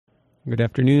Good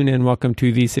afternoon and welcome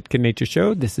to the Sitka Nature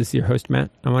Show. This is your host, Matt.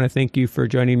 I want to thank you for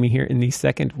joining me here in the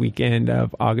second weekend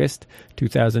of August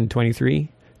 2023.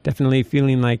 Definitely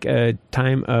feeling like a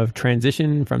time of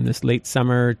transition from this late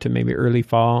summer to maybe early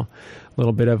fall. A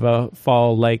little bit of a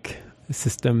fall-like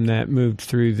system that moved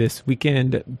through this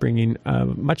weekend, bringing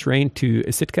much rain to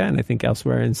Sitka and I think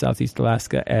elsewhere in southeast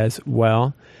Alaska as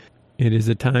well. It is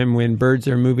a time when birds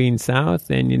are moving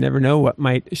south and you never know what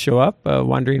might show up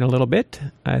wandering a little bit.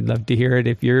 I'd love to hear it.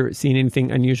 If you're seeing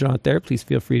anything unusual out there, please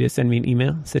feel free to send me an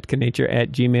email,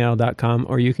 sitkanature@gmail.com,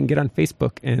 or you can get on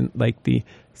Facebook and like the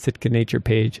Sitka Nature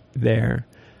page there.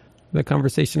 The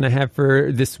conversation I have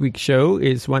for this week's show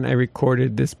is one I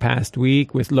recorded this past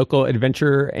week with local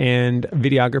adventurer and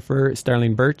videographer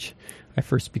Starling Birch. I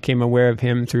first became aware of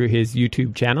him through his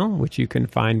YouTube channel, which you can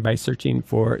find by searching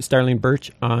for Starling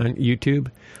Birch on YouTube.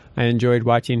 I enjoyed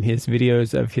watching his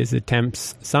videos of his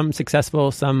attempts, some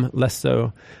successful, some less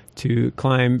so, to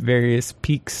climb various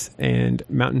peaks and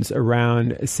mountains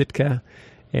around Sitka.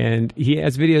 And he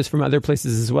has videos from other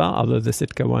places as well, although the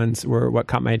Sitka ones were what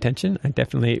caught my attention. I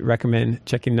definitely recommend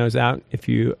checking those out if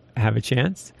you have a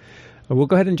chance. We'll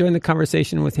go ahead and join the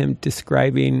conversation with him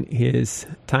describing his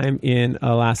time in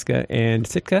Alaska and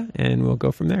Sitka, and we'll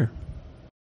go from there.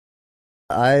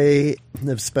 I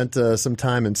have spent some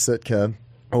time in Sitka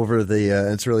over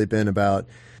it's really been about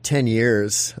 10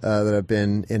 years that I've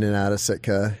been in and out of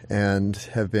Sitka and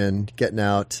have been getting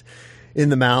out in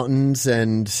the mountains,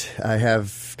 and I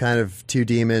have kind of two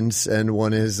demons, and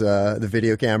one is the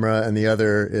video camera and the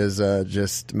other is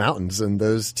just mountains, and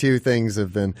those two things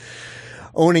have been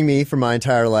owning me for my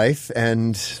entire life,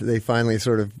 and they finally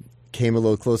sort of came a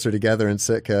little closer together in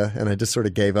Sitka, and I just sort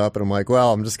of gave up, and I'm like,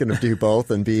 well, I'm just going to do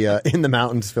both and be in the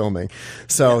mountains filming.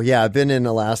 So, yeah, I've been in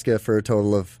Alaska for a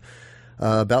total of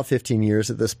about 15 years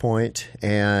at this point,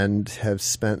 and have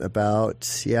spent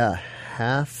about,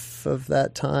 half of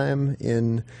that time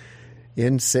in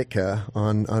Sitka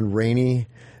on rainy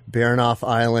Baranof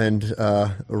Island,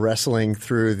 wrestling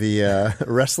through the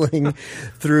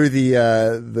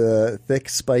thick,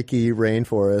 spiky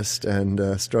rainforest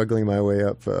and struggling my way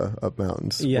up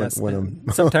mountains. Yes,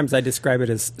 sometimes I describe it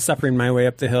as suffering my way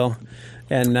up the hill,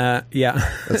 and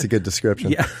that's a good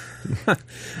description. Yeah,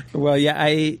 well,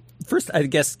 I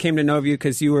guess came to know of you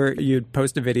because you'd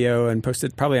post a video and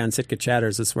posted probably on Sitka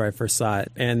Chatters. That's where I first saw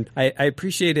it, and I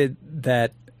appreciated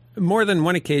that more than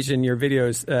one occasion. Your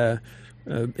videos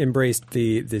embraced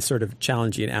the sort of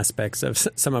challenging aspects of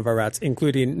some of our routes,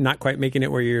 including not quite making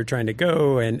it where you're trying to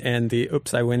go, and the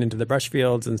oops, I went into the brush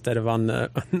fields instead of on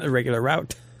the regular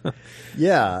route.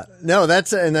 Yeah, no,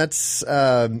 that's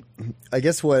I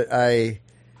guess what I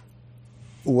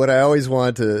always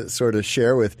want to sort of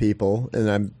share with people, and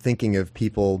I'm thinking of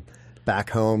people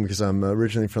back home because I'm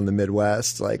originally from the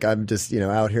Midwest. Like, I'm just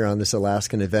out here on this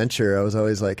Alaskan adventure. I was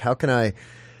always like, how can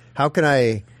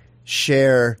I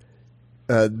share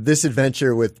this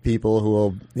adventure with people who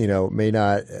will, may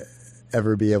not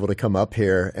ever be able to come up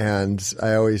here. And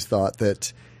I always thought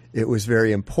that it was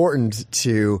very important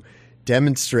to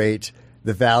demonstrate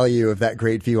the value of that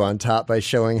great view on top by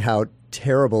showing how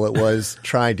terrible it was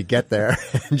trying to get there.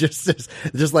 And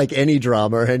just like any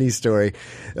drama or any story,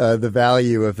 the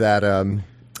value of that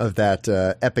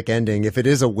epic ending, if it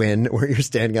is a win where you're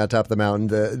standing on top of the mountain,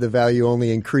 the value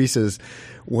only increases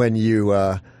when you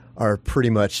are pretty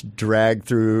much dragged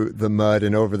through the mud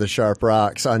and over the sharp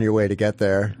rocks on your way to get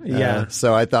there. Yeah.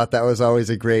 So I thought that was always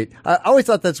I always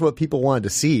thought that's what people wanted to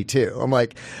see too. I'm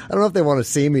like, I don't know if they want to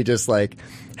see me just like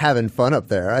having fun up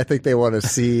there. I think they want to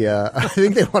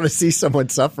see, someone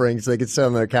suffering so they can sit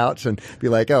on their couch and be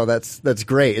like, oh, that's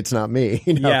great. It's not me.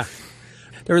 Yeah.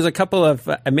 There was a couple of,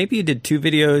 maybe you did two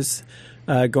videos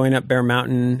going up Bear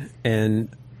Mountain, and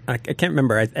I can't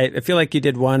remember. I feel like you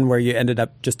did one where you ended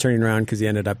up just turning around because you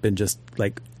ended up in just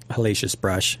like hellacious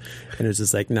brush, and it was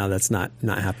just like, no, that's not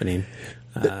happening.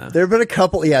 There have been a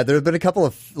couple. Yeah, there have been a couple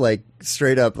of like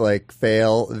straight up like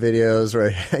fail videos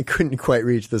where I couldn't quite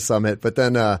reach the summit. But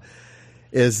then there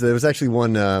was actually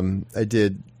one I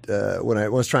did when I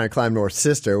was trying to climb North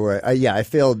Sister, where I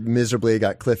failed miserably.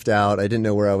 Got cliffed out. I didn't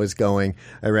know where I was going.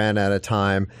 I ran out of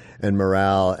time and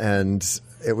morale, and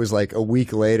it was like a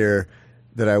week later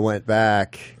that I went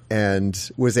back and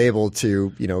was able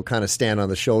to, kind of stand on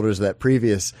the shoulders of that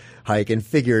previous hike and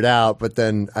figure it out. But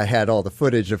then I had all the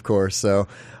footage, of course, so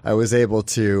I was able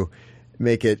to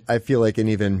make it. I feel like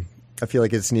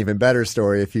it's an even better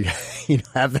story if you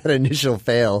have that initial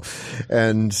fail,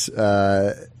 and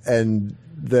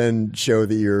then show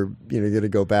that you're going to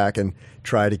go back and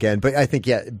try it again. But I think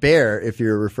Bear, if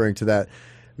you're referring to that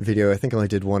video, I think I only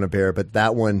did one of Bear, but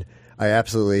that one I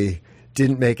absolutely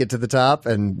didn't make it to the top,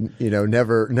 and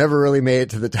never really made it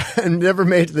to the top, never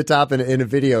made it to the top in a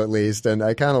video at least. And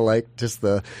I kind of like just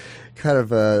the kind of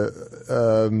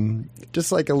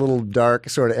just like a little dark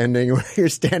sort of ending where you're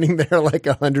standing there like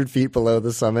 100 feet below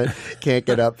the summit, can't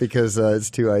get up because it's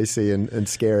too icy and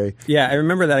scary. Yeah, I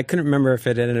remember that. I couldn't remember if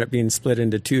it ended up being split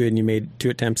into two and you made 2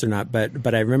 attempts or not,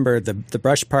 but I remember the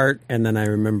brush part, and then I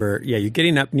remember you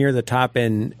getting up near the top,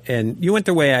 and you went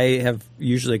the way I have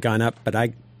usually gone up, but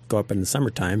I go up in the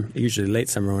summertime, usually late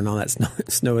summer when all that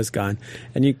snow is gone,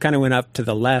 and you kind of went up to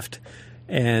the left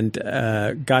and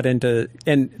got into.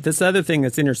 And this other thing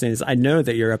that's interesting is I know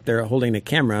that you're up there holding a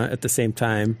camera at the same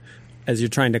time as you're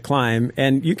trying to climb,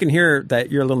 and you can hear that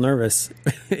you're a little nervous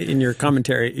in your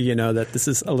commentary, that this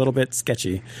is a little bit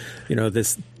sketchy,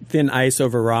 this thin ice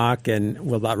over rock, and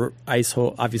that ice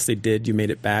hole obviously you made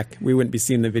it back. We wouldn't be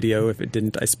seeing the video if it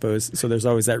didn't, I suppose. So there's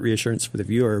always that reassurance for the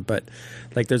viewer, but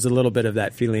like there's a little bit of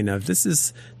that feeling of this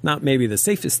is not maybe the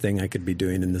safest thing I could be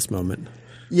doing in this moment.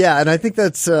 Yeah, and I think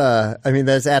that's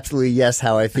that's absolutely yes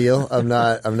how I feel. I'm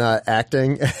not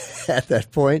acting at that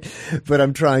point, but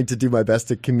I'm trying to do my best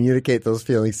to communicate those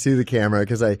feelings to the camera,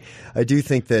 because I do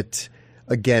think that,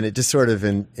 again, it just sort of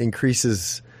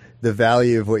increases the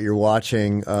value of what you're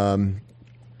watching. And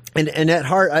at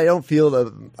heart, I don't feel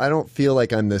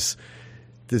like I'm this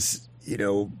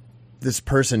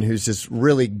person who's just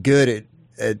really good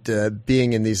at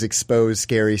being in these exposed,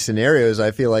 scary scenarios.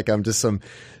 I feel like I'm just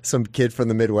some kid from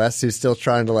the Midwest who's still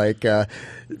trying to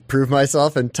prove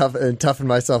myself and toughen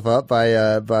myself up by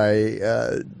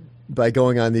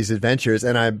going on these adventures.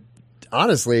 And I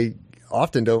honestly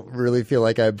often don't really feel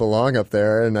like I belong up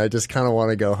there, and I just kind of want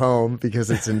to go home because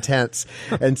it's intense.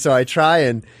 And so I just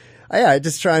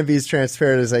try and be as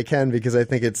transparent as I can, because I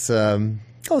think it's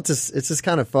just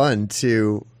kind of fun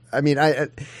to.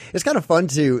 It's kind of fun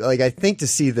to to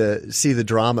see the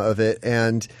drama of it,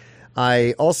 and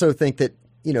I also think that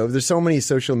there's so many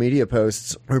social media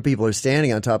posts where people are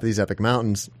standing on top of these epic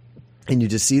mountains, and you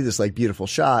just see this beautiful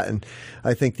shot, and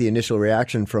I think the initial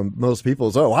reaction from most people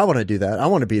is, "Oh, I want to do that. I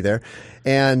want to be there,"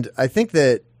 and I think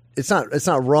that it's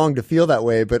not wrong to feel that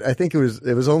way, but I think it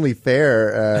was only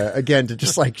fair again to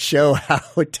just show how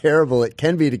terrible it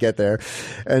can be to get there,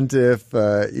 and if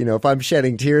I'm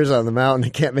shedding tears on the mountain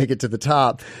and can't make it to the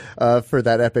top for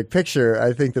that epic picture,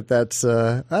 I think that's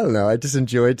I don't know. I just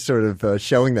enjoyed sort of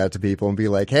showing that to people and be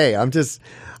like, hey, I'm just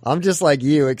like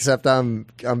you, except I'm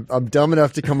dumb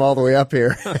enough to come all the way up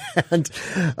here, and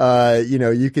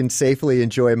you can safely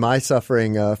enjoy my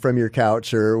suffering from your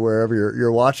couch or wherever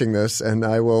you're watching this, and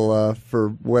I will, for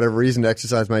whatever reason,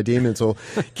 exercise my demons. Will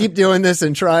keep doing this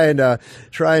and try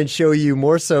and show you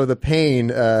more so the pain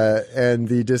and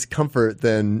the discomfort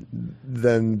than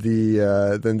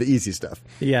the easy stuff.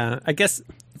 Yeah, I guess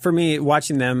for me,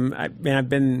 watching them,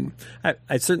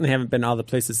 I certainly haven't been all the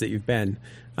places that you've been.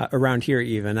 Around here,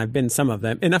 even I've been some of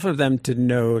them, enough of them to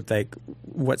know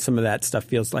what some of that stuff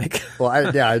feels like. Well,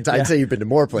 I'd say you've been to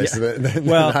more places than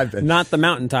I've been. Not the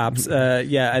mountaintops.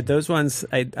 Those ones.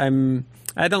 I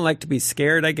don't like to be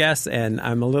scared, I guess, and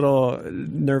I'm a little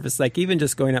nervous. Even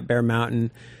just going up Bear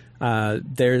Mountain,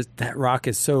 that rock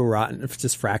is so rotten, it's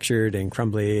just fractured and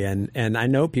crumbly, and I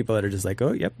know people that are just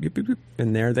oh, yep,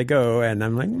 and there they go, and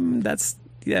I'm like,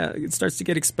 it starts to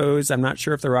get exposed. I'm not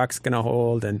sure if the rock's going to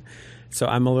hold, and so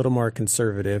I'm a little more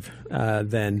conservative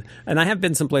and I have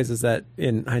been some places that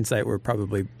in hindsight were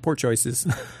probably poor choices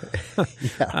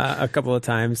a couple of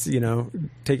times,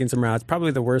 taking some routes.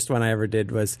 Probably the worst one I ever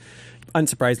did was,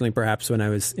 unsurprisingly perhaps, when I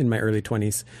was in my early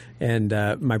 20s,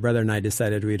 and my brother and I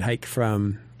decided we'd hike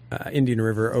from Indian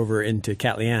River over into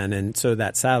Catlian, and so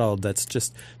that saddle that's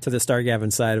just to the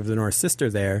Stargavin side of the North Sister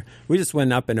there, we just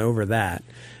went up and over that.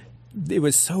 It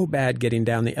was so bad getting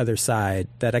down the other side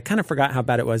that I kind of forgot how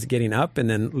bad it was getting up. And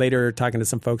then later talking to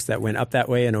some folks that went up that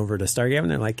way and over to Stargavin,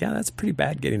 they're like, yeah, that's pretty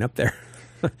bad getting up there.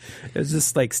 It was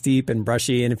just steep and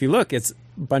brushy. And if you look, it's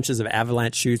bunches of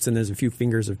avalanche chutes and there's a few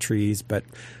fingers of trees, but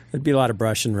there'd be a lot of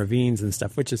brush and ravines and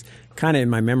stuff, which is kind of in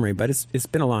my memory, but it's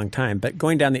been a long time. But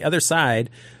going down the other side,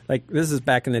 this is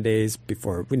back in the days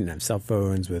before we didn't have cell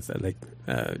phones with we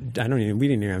didn't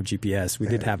even have GPS. We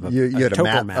did have you had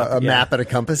topo map, a map and a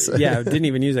compass. Yeah, didn't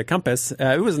even use a compass.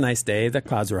 It was a nice day. The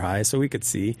clouds were high, so we could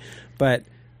see. But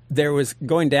there was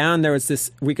going down. There was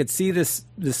this. We could see this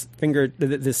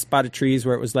spot of trees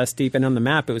where it was less steep, and on the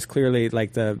map it was clearly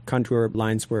the contour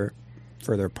lines were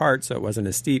further apart, so it wasn't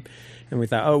as steep. And we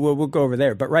thought, we'll go over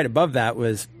there. But right above that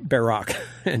was bare rock.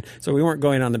 And so we weren't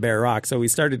going on the bare rock. So we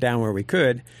started down where we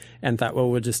could and thought,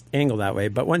 we'll just angle that way.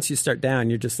 But once you start down,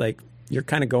 you're just you're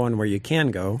kind of going where you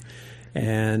can go.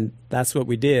 And that's what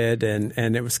we did.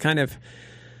 And it was kind of,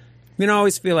 I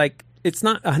always feel like it's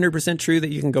not 100% true that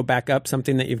you can go back up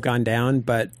something that you've gone down,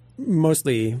 but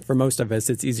mostly for most of us,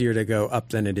 it's easier to go up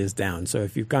than it is down. So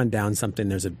if you've gone down something,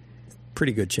 there's a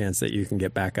pretty good chance that you can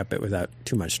get back up it without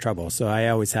too much trouble. So I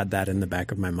always had that in the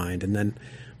back of my mind. And then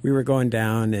we were going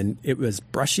down and it was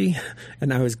brushy,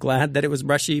 and I was glad that it was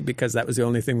brushy because that was the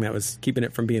only thing that was keeping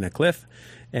it from being a cliff.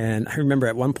 And I remember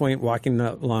at one point walking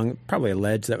along probably a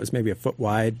ledge that was maybe a foot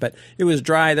wide, but it was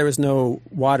dry. There was no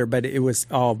water, but it was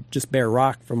all just bare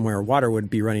rock from where water would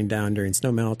be running down during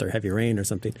snowmelt or heavy rain or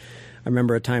something. I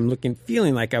remember a time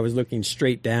feeling like I was looking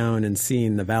straight down and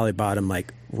seeing the valley bottom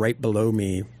like right below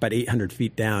me, about 800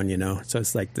 feet down, you know. So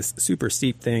it's like this super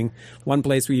steep thing. One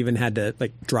place we even had to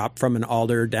like drop from an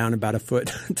alder down about a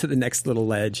foot to the next little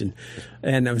ledge. And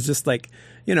it was just like,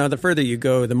 you know, the further you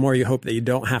go, the more you hope that you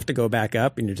don't have to go back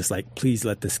up, and you're just like, please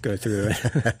let this go through.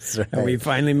 That's right. And we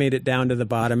finally made it down to the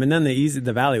bottom. And then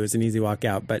the valley was an easy walk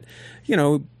out. But, you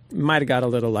know, might have got a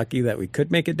little lucky that we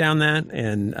could make it down that,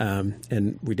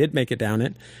 and we did make it down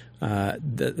it.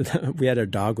 We had a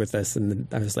dog with us, and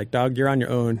I was like, "Dog, you're on your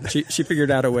own." She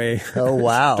figured out a way. Oh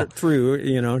wow! Through,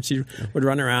 you know, she would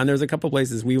run around. There was a couple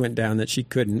places we went down that she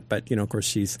couldn't, but you know, of course,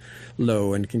 she's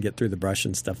low and can get through the brush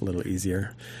and stuff a little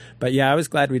easier. But yeah, I was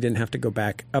glad we didn't have to go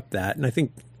back up that. And I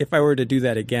think if I were to do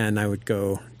that again, I would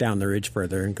go down the ridge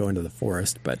further and go into the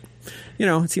forest. But you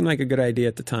know, it seemed like a good idea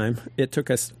at the time. It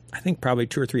took us, I think, probably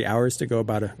 2 or 3 hours to go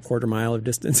about a quarter mile of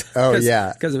distance. Oh,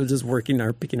 yeah. Because it was just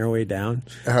picking our way down.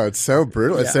 Oh, it's so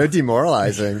brutal. Yeah. It's so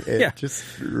demoralizing. It Yeah. just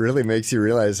really makes you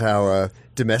realize how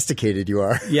domesticated you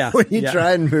are. Yeah. When you Yeah.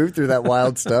 try and move through that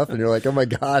wild stuff and you're like, oh my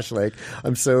gosh, like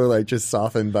I'm so like just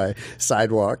softened by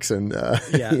sidewalks and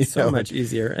Yeah, so much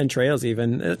easier. And trails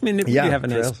even. I mean, we Yeah, have a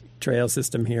nice trails. trail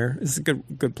system here. It's a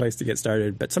good place to get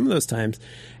started. But some of those times,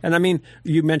 and I mean,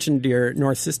 you mentioned your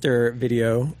North Sister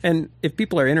video, and if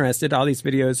people are interested, all these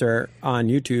videos are on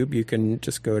YouTube. You can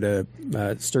just go to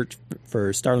search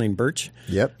for Starling Birch.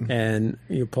 Yep. And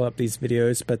you pull up these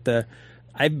videos. But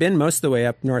I've been most of the way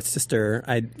up North Sister.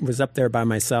 I was up there by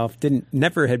myself.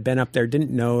 Never had been up there.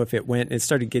 Didn't know if it went. It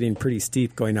started getting pretty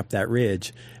steep going up that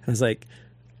ridge. I was like,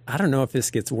 I don't know if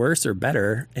this gets worse or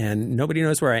better. And nobody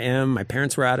knows where I am. My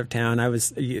parents were out of town. I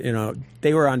was, you know,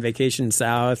 they were on vacation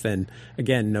south. And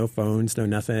again, no phones, no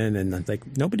nothing. And I was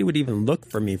like, nobody would even look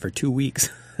for me for 2 weeks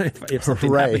if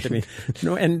something happened to me.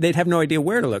 No, and they'd have no idea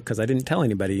where to look because I didn't tell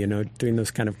anybody, you know, doing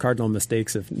those kind of cardinal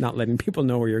mistakes of not letting people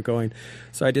know where you're going.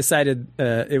 So I decided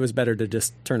it was better to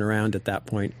just turn around at that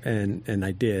point, and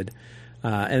I did.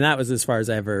 And that was as far as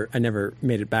I never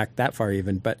made it back that far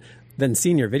even. But then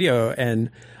seeing your video, and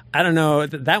I don't know,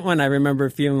 that one I remember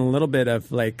feeling a little bit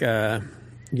of like,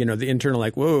 you know, the internal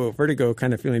like, whoa, vertigo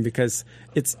kind of feeling, because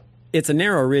it's a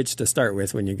narrow ridge to start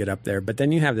with when you get up there, but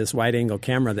then you have this wide angle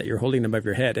camera that you're holding above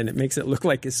your head, and it makes it look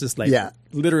like it's just like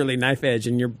literally knife edge,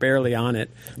 and you're barely on it,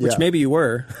 which maybe you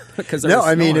were. No,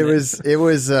 I mean, it was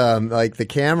like the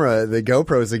camera, the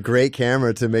GoPro is a great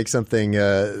camera to make something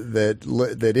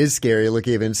that is scary look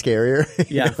even scarier.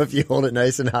 Yeah. You know, if you hold it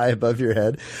nice and high above your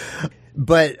head.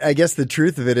 But I guess the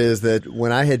truth of it is that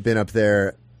when I had been up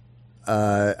there, when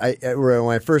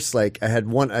I first I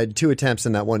had 2 attempts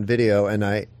in that one video, and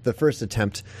the first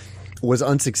attempt was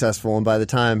unsuccessful, and by the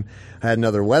time I had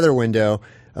another weather window,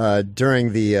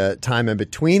 during the time in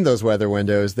between those weather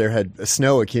windows, there had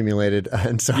snow accumulated,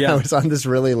 and so I was on this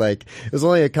really it was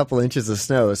only a couple inches of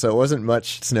snow, so it wasn't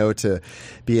much snow to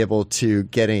be able to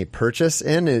get any purchase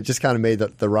in. It just kind of made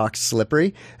the rocks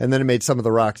slippery, and then it made some of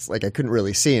the rocks I couldn't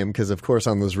really see them because, of course,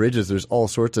 on those ridges there's all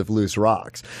sorts of loose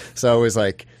rocks. So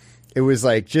it was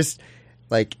just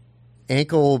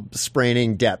ankle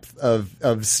spraining depth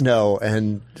of snow.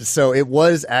 And so it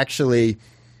was actually,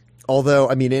 although,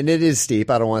 I mean, and it is steep.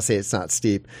 I don't want to say it's not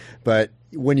steep, but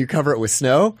when you cover it with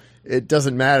snow, it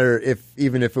doesn't matter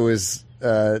even if it was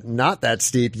not that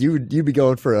steep, you'd be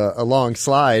going for a long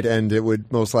slide, and it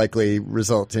would most likely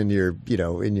result in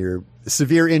your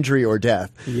severe injury or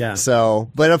death. Yeah.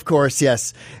 So, but of course,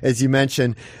 yes, as you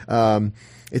mentioned,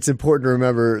 it's important to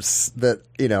remember that,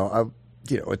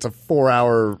 it's a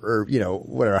 4-hour or,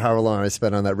 whatever, however long I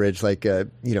spent on that ridge, at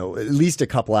least a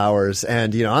couple hours.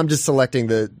 And, I'm just selecting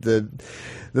the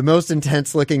most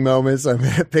intense looking moments. I'm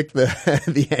going to pick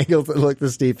the angles that look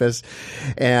the steepest.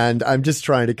 And I'm just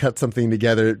trying to cut something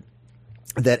together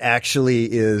that actually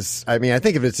is, I mean, I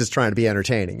think of it as just trying to be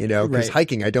entertaining, because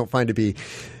hiking I don't find to be,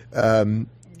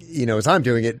 as I'm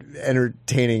doing it,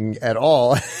 entertaining at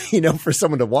all, for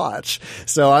someone to watch.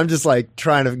 So I'm just like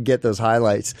trying to get those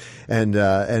highlights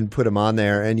and put them on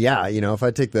there. And yeah, if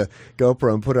I take the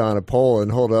GoPro and put it on a pole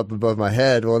and hold it up above my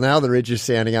head, well, now the ridge is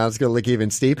standing out. It's going to look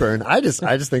even steeper. And I just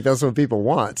think that's what people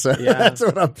want. So that's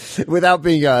what I'm, without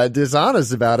being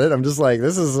dishonest about it. I'm just like,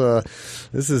 this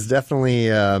is definitely,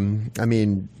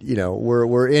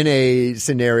 we're in a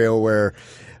scenario where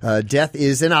death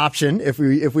is an option if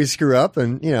we screw up,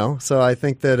 and so I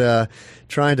think that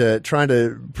trying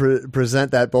to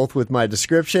present that both with my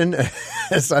description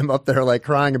as I'm up there like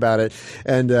crying about it,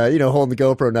 and holding the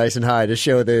GoPro nice and high to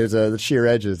show the sheer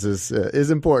edges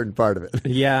is important part of it.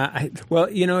 Yeah,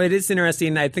 it is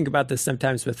interesting. I think about this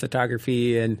sometimes with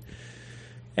photography and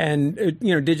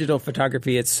digital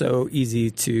photography. It's so easy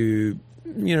to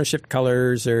shift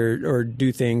colors or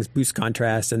do things, boost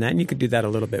contrast and that. And you could do that a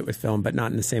little bit with film, but not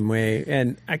in the same way.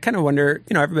 And I kind of wonder,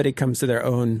 everybody comes to their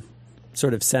own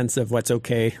sort of sense of what's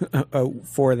okay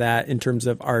for that in terms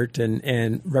of art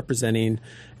and representing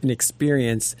an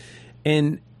experience.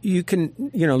 And you can,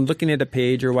 looking at a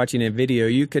page or watching a video,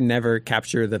 you can never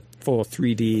capture the full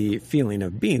 3D feeling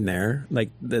of being there.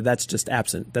 Like that's just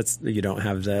absent. You don't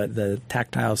have the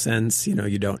tactile sense. You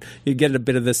get a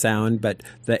bit of the sound, but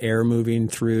the air moving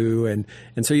through, and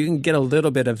so you can get a little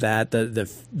bit of that,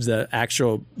 the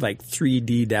actual like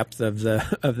 3D depth of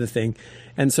the thing.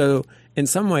 And so in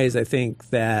some ways, I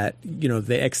think that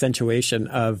the accentuation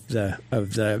of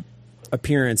the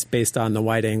appearance based on the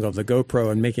wide angle of the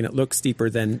GoPro and making it look steeper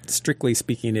than strictly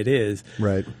speaking it is.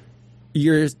 Right.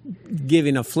 You're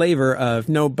giving a flavor of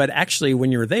no, but actually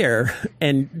when you're there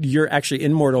and you're actually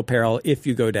in mortal peril if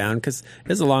you go down, because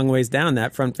there's a long ways down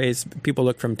that front face. People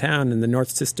look from town, and the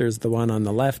North Sister is the one on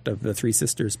the left of the Three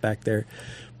Sisters back there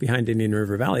behind Indian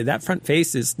River Valley. That front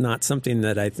face is not something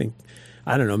that I think,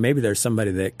 I don't know, maybe there's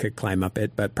somebody that could climb up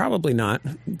it, but probably not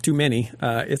too many.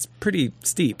 It's pretty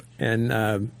steep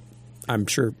and I'm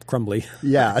sure crumbly.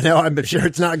 Yeah, no, I'm sure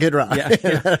it's not good rock.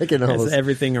 Yeah.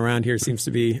 Everything around here seems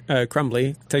to be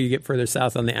crumbly until you get further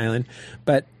south on the island.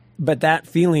 But that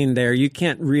feeling there, you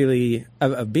can't really,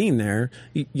 of being there,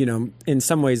 in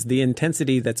some ways, the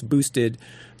intensity that's boosted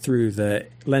through the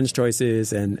lens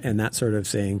choices and that sort of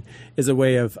thing is a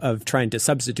way of trying to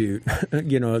substitute,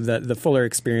 the fuller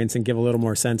experience and give a little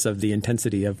more sense of the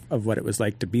intensity of what it was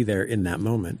like to be there in that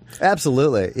moment.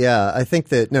 Absolutely. Yeah. I think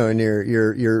that, no, and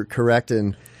you're correct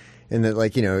in that,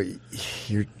 like,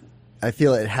 I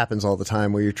feel it happens all the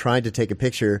time where you're trying to take a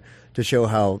picture to show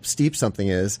how steep something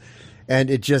is,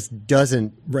 and it just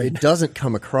doesn't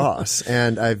come across.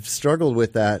 And I've struggled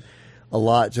with that a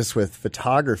lot just with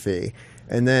photography.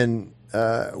 And then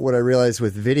what I realized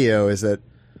with video is that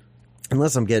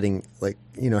unless I'm getting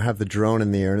have the drone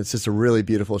in the air and it's just a really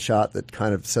beautiful shot that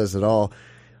kind of says it all,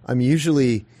 I'm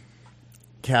usually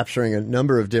capturing a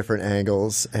number of different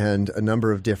angles and a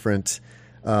number of different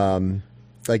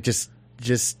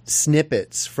just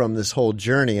snippets from this whole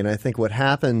journey. And I think what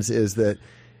happens is that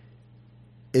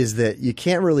you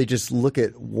can't really just look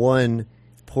at one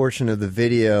portion of the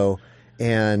video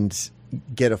and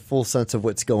get a full sense of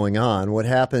what's going on. What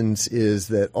happens is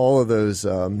that all those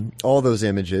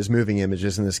images, moving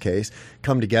images in this case,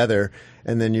 come together,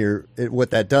 and then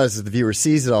what that does is the viewer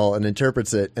sees it all and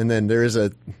interprets it, and then there is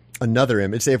another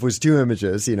image. Say if it was two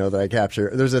images, that I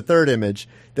capture, there's a third image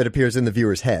that appears in the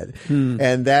viewer's head,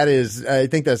 and that is, I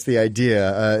think that's the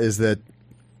idea, is that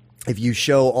if you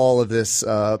show all of this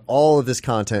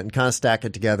content and kind of stack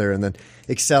it together and then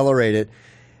accelerate it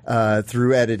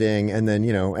through editing, and then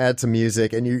add some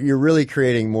music, and you're really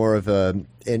creating more of an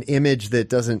image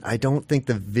that I don't think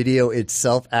the video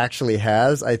itself actually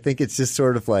has. I think it's just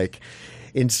sort of like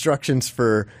instructions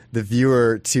for the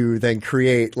viewer to then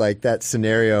create like that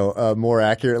scenario more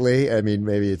accurately. I mean,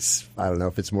 maybe I don't know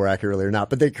if it's more accurately or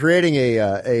not, but they're creating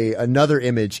another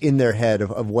image in their head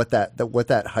of what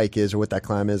that hike is or what that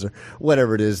climb is or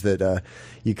whatever it is that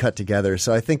you cut together.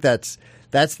 So I think that's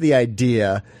the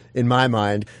idea in my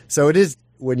mind. So it is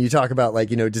when you talk about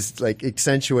just like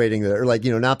accentuating or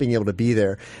not being able to be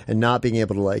there and not being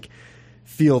able to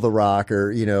feel the rock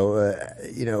or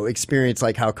experience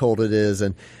like how cold it is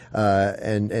and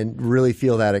really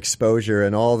feel that exposure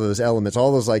and all those elements,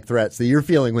 all those threats that you're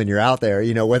feeling when you're out there,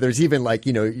 whether it's even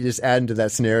you just add into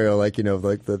that scenario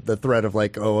the threat of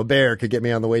a bear could get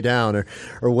me on the way down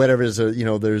or whatever it is,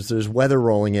 there's weather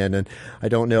rolling in and I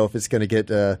don't know if it's going to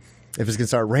get if it's going to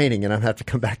start raining and I have to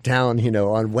come back down,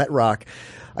 on wet rock.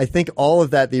 I think all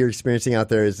of that you're experiencing out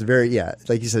there is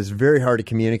like you said, it's very hard to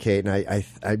communicate. And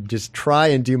I just try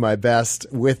and do my best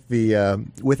with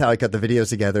how I cut the videos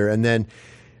together. And then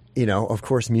of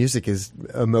course, music is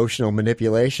emotional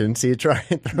manipulation. So you try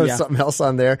and throw Yeah. something else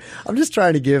on there. I'm just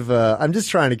trying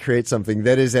to create something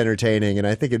that is entertaining. And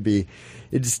I think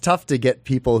it's tough to get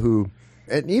people who,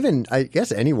 and even I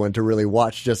guess anyone, to really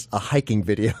watch just a hiking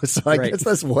video. So I Right. guess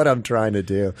that's what I'm trying to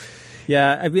do.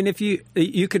 Yeah, I mean, if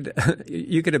you could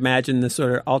imagine the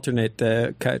sort of alternate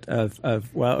cut of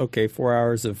 4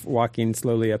 hours of walking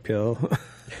slowly uphill.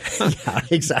 Yeah,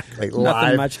 exactly. Nothing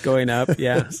Live. much going up,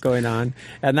 going on.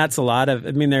 And that's a lot of,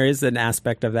 I mean, there is an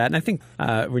aspect of that. And I think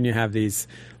when you have these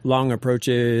long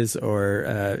approaches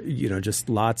or, just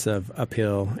lots of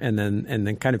uphill and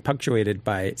then kind of punctuated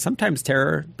by sometimes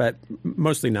terror, but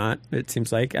mostly not, it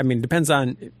seems like. I mean, depends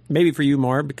on, maybe for you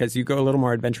more because you go a little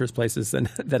more adventurous places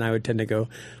than I would tend to go.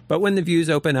 But when the views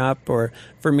open up, or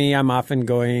for me, I'm often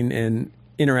going and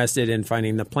interested in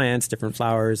finding the plants, different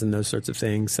flowers, and those sorts of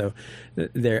things. So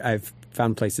there, I've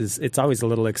found places. It's always a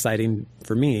little exciting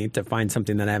for me to find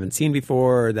something that I haven't seen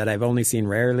before or that I've only seen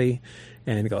rarely,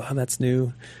 and go, oh, that's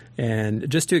new. And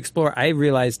just to explore, I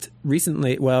realized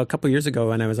recently, a couple of years ago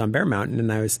when I was on Bear Mountain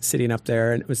and I was sitting up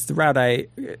there, and it was the route I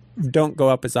don't go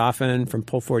up as often from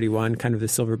Pole 41, kind of the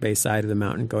Silver Bay side of the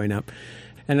mountain going up.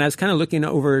 And I was kind of looking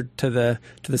over to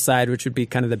the side, which would be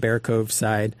kind of the Bear Cove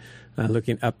side,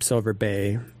 looking up Silver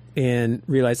Bay, and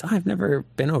realized, I've never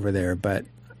been over there, but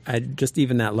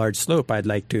even that large slope, I'd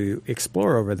like to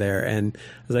explore over there. And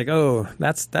I was like, oh,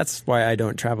 that's why I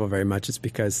don't travel very much. It's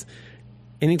because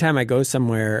anytime I go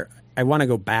somewhere, I want to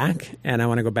go back, and I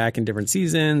want to go back in different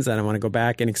seasons, and I want to go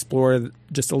back and explore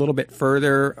just a little bit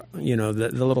further,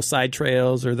 the little side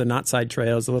trails or the not side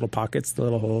trails, the little pockets, the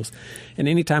little holes. And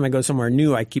anytime I go somewhere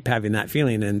new, I keep having that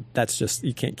feeling, and that's just,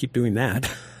 you can't keep doing that.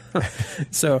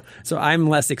 So I'm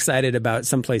less excited about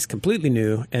someplace completely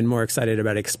new and more excited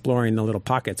about exploring the little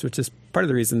pockets, which is part of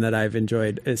the reason that I've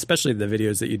enjoyed, especially the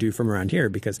videos that you do from around here.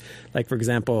 Because, like, for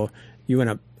example, you went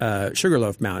up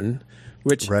Sugarloaf Mountain,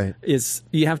 which is,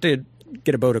 you have to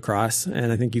get a boat across,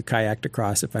 and I think you kayaked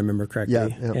across, if I remember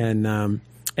correctly. Yeah.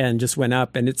 And just went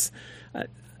up, and it's.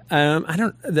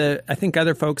 I think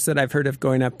other folks that I've heard of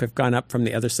going up have gone up from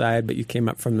the other side, but you came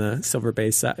up from the Silver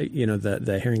Bay side,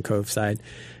 the Herring Cove side.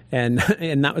 And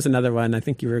that was another one. I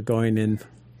think you were going in,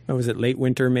 what was it, late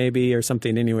winter maybe or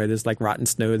something. Anyway, there's like rotten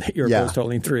snow that you were post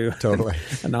holing through. Totally.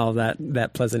 And all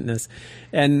that pleasantness.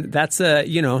 And that's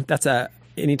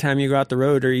anytime you go out the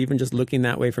road or even just looking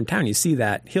that way from town, you see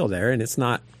that hill there, and it's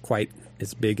not quite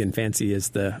as big and fancy as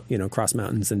the, Cross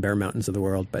Mountains and Bear Mountains of the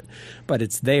world, but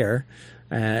it's there.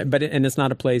 And it's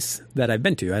not a place that I've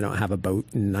been to. I don't have a boat,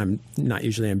 and I'm not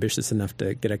usually ambitious enough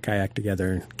to get a kayak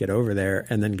together and get over there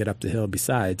and then get up the hill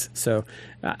besides. So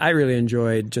I really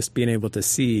enjoyed just being able to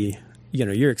see,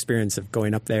 your experience of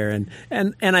going up there, and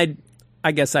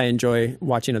I guess I enjoy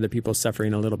watching other people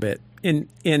suffering a little bit in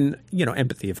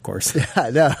empathy, of course. Yeah,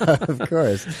 no, of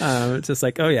course. It's just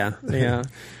like, oh yeah.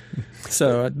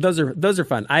 So those are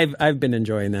fun. I've been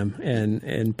enjoying them, and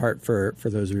in part for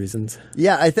those reasons.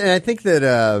 Yeah, I think that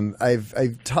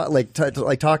I've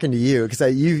talking to you,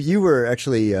 because you were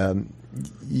actually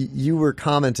you were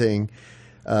commenting.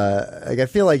 I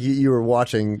feel like you were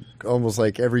watching almost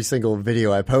like every single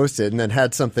video I posted, and then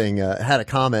had a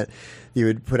comment you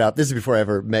would put out. This is before I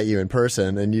ever met you in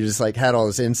person, and you just like had all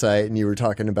this insight, and you were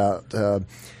talking about. I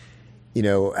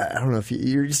don't know if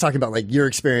you're just talking about like your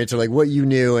experience or like what you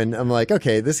knew, and I'm like,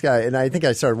 okay, this guy, and I think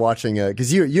I started watching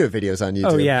because you have videos on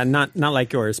YouTube. Oh yeah, not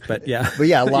like yours, but yeah,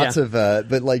 lots of but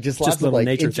like just lots of like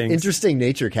nature things. Interesting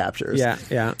nature captures.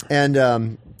 Yeah,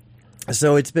 and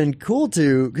so it's been cool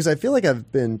because I feel like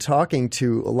I've been talking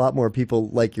to a lot more people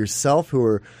like yourself who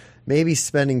are maybe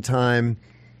spending time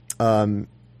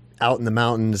out in the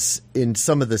mountains in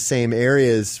some of the same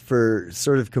areas for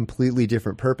sort of completely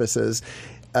different purposes.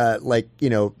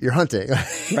 You're hunting,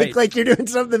 right. like you're doing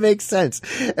something that makes sense.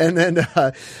 And then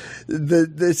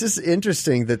it's just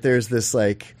interesting that there's this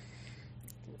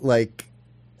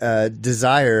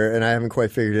desire, and I haven't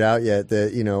quite figured it out yet,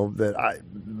 that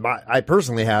I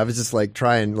personally have, is just like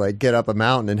try and like get up a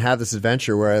mountain and have this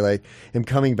adventure where I like am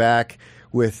coming back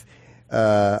with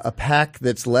a pack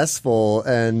that's less full,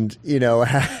 and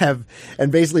have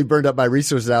basically burned up my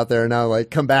resources out there, and now like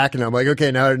come back and I'm like,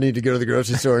 okay, now I need to go to the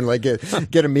grocery store and like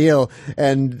get a meal,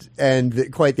 and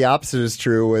quite the opposite is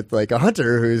true with like a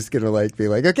hunter who's gonna like be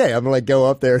like, okay, I'm gonna like go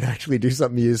up there and actually do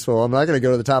something useful. I'm not gonna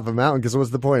go to the top of a mountain because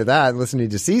what's the point of that unless I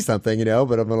need to see something,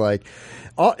 but I'm gonna like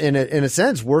in a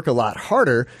sense work a lot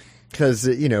harder. Because,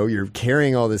 you're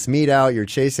carrying all this meat out, you're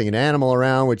chasing an animal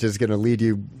around, which is going to lead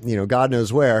you, God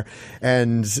knows where.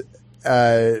 And,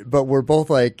 but we're both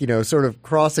like, sort of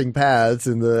crossing paths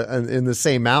in the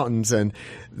same mountains, and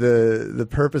the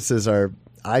purposes are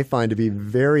I find to be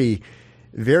very,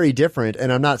 very different.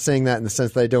 And I'm not saying that in the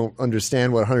sense that I don't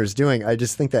understand what Hunter's doing. I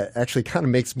just think that actually kind of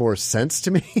makes more sense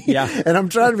to me. Yeah. And I'm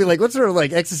trying to be like, what sort of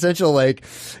like existential like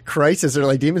crisis or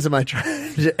like demons am I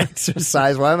trying to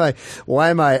exercise? Why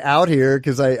am I out here?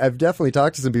 Because I've definitely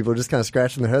talked to some people who are just kind of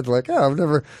scratching their heads like, oh, I've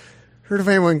never heard of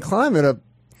anyone climbing up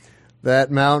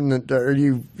that mountain. Or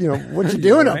what you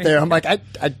doing right. up there? I'm like, I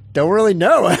don't really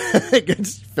know.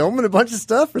 It's filming a bunch of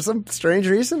stuff for some strange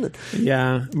reason.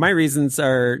 Yeah. My reasons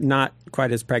are not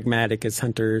quite as pragmatic as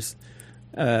Hunter's.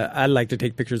 I like to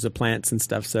take pictures of plants and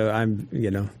stuff. So I'm,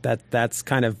 that's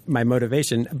kind of my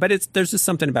motivation, but there's just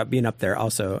something about being up there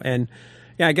also. And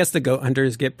yeah, I guess the goat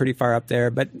hunters get pretty far up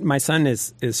there, but my son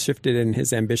is shifted in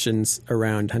his ambitions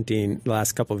around hunting the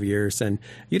last couple of years, and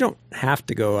you don't have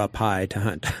to go up high to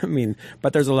hunt. I mean,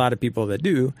 but there's a lot of people that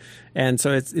do, and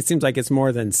so it seems like it's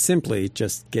more than simply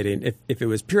just getting. If it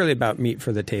was purely about meat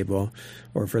for the table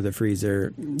or for the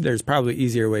freezer, there's probably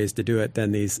easier ways to do it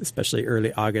than these, especially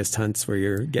early August hunts where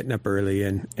you're getting up early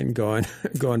and going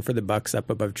going for the bucks up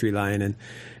above tree line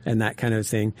and that kind of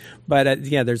thing. But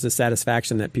there's a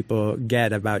satisfaction that people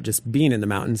get about just being in the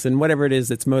mountains and whatever it is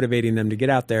that's motivating them to get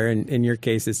out there. And in your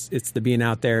case, it's the being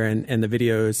out there and the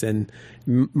videos. And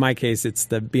my case, it's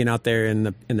the being out there in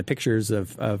the pictures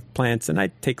of plants. And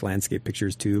I take landscape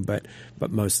pictures too, but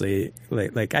mostly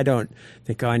like I don't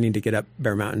think, I need to get up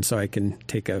Bear Mountain so I can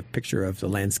take a picture of the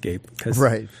landscape. Cause,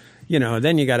 right.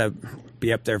 Then you got to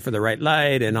be up there for the right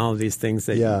light and all of these things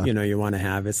that, you want to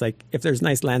have. It's like, if there's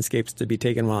nice landscapes to be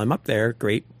taken while I'm up there,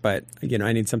 great. But,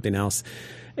 I need something else.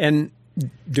 And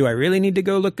do I really need to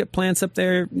go look at plants up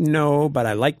there? No, but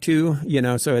I like to,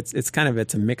 so it's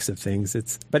a mix of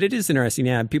things. But it is interesting.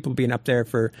 Yeah. People being up there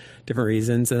for different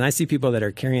reasons. And I see people that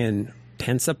are carrying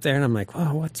tents up there, and I'm like,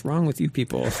 wow, what's wrong with you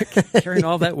people carrying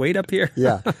all that weight up here?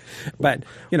 Yeah. But,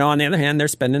 on the other hand, they're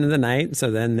spending the night,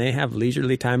 so then they have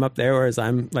leisurely time up there, whereas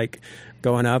I'm like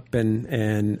going up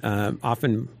and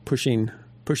often pushing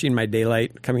my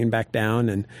daylight coming back down,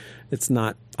 and it's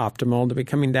not optimal to be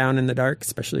coming down in the dark,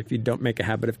 especially if you don't make a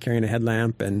habit of carrying a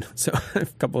headlamp. And so a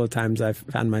couple of times I've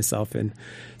found myself in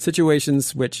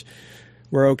situations which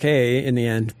were okay in the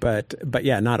end, but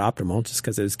yeah, not optimal just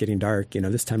because it was getting dark.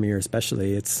 This time of year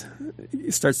especially, it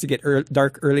starts to get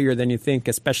dark earlier than you think,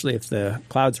 especially if the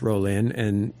clouds roll in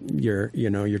and your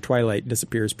twilight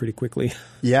disappears pretty quickly.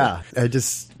 Yeah, I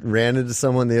just ran into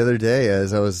someone the other day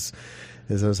as I was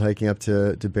hiking up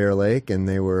to Bear Lake, and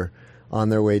they were on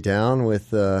their way down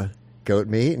with goat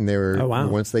meat, and they were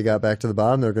once they got back to the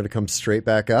bottom, they were going to come straight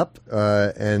back up,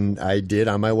 and I did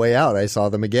on my way out. I saw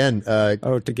them again.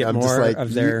 To get more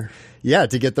of their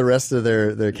to get the rest of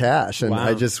their cash, and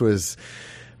I just was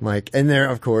like, and there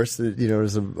of course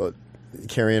was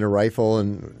carrying a rifle,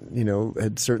 and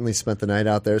had certainly spent the night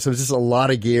out there, so it was just a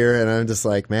lot of gear, and I'm just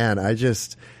like, man,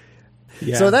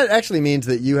 so that actually means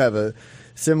that you have a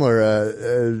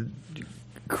similar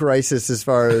crisis as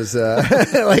far as so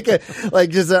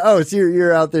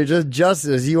you're out there just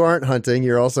as you aren't hunting,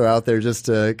 you're also out there just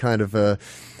to kind of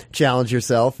challenge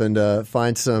yourself and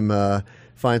find some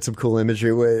cool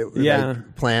imagery with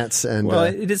like plants. And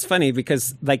it is funny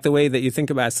because like the way that you think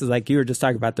about it, so like you were just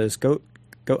talking about those goat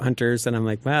hunters, and I'm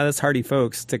like, wow, that's hardy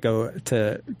folks to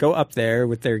go up there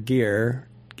with their gear,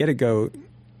 get a goat,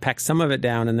 pack some of it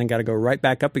down, and then got to go right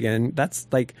back up again. That's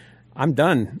like, I'm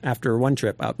done after one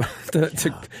trip up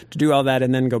to do all that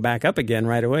and then go back up again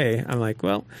right away. I'm like,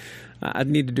 well, I'd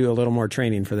need to do a little more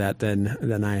training for that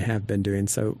than I have been doing.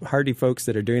 So hardy folks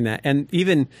that are doing that. And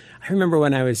even I remember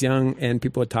when I was young and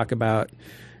people would talk about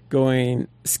going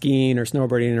skiing or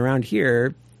snowboarding around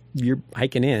here, you're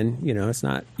hiking in, it's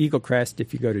not Eagle Crest.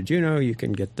 If you go to Juneau, you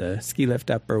can get the ski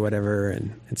lift up or whatever.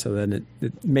 And so then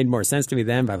it made more sense to me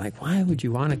then, but I'm like, why would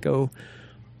you want to go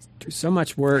do so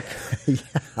much work?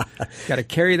 Got to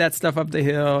carry that stuff up the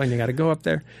hill, and you got to go up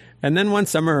there. And then one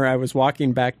summer I was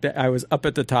walking back, I was up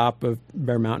at the top of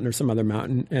Bear Mountain or some other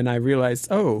mountain, and I realized,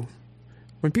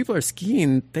 when people are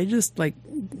skiing, they just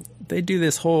they do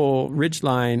this whole ridge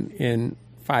line in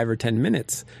 5 or 10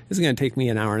 minutes. This is going to take me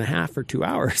an hour and a half or 2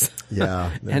 hours.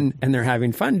 Yeah. And they're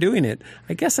having fun doing it.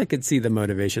 I guess I could see the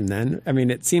motivation then. I mean,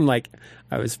 it seemed like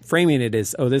I was framing it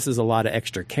as, this is a lot of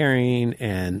extra carrying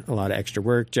and a lot of extra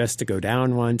work just to go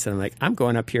down once. And I'm like, I'm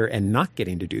going up here and not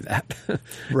getting to do that.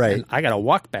 Right. And I got to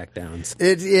walk back down.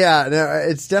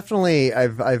 It's definitely,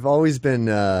 I've always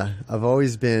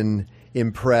been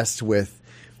impressed with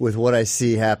what I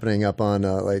see happening up on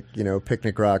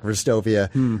Picnic Rock,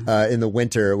 Verstovia, in the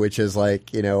winter, which is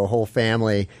like, a whole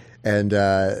family And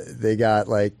they got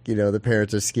like, the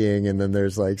parents are skiing, and then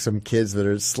there's like some kids that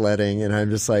are sledding, and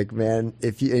I'm just like, man,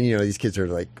 if you, and these kids are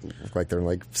like they're in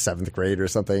like 7th grade or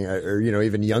something, or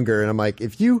even younger, and I'm like,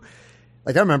 if you,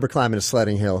 like, I remember climbing a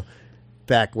sledding hill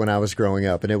back when I was growing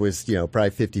up, and it was probably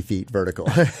 50 feet vertical.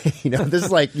 This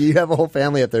is like, you have a whole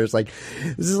family up there. It's like,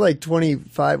 this is like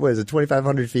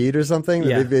 2,500 feet or something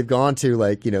that they've gone to,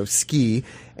 like, ski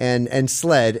and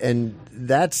sled, and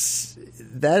that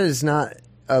is not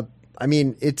a, I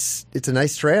mean, it's a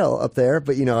nice trail up there,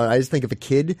 but I just think of a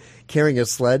kid carrying a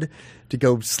sled to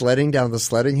go sledding down the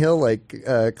sledding hill, like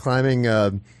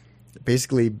climbing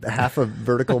basically half a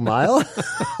vertical mile.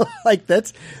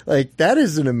 That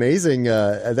is an amazing.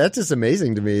 That's just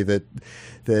amazing to me that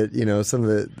some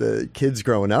of the kids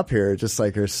growing up here just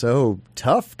like are so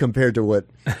tough compared to what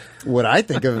I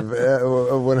think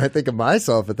of when I think of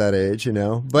myself at that age.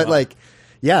 But wow.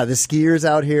 The skiers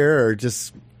out here are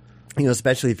just.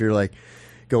 Especially if you're like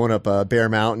going up Bear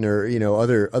Mountain or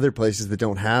other places that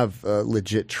don't have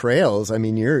legit trails. I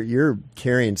mean, you're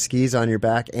carrying skis on your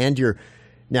back, and you're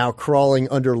now crawling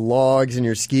under logs, and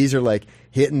your skis are like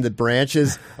hitting the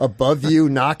branches above you,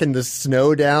 knocking the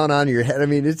snow down on your head. I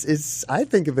mean, it's. I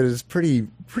think of it as pretty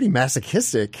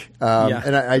masochistic,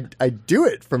 and I do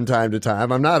it from time to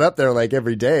time. I'm not up there like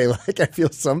every day, like I feel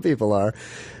some people are,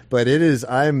 but it is.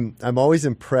 I'm always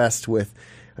impressed with.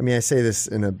 I mean, I say this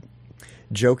in a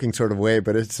joking sort of way,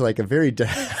 but it's like a very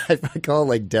I call it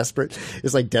like desperate.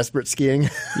 It's like desperate skiing.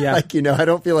 Yeah. I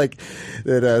don't feel like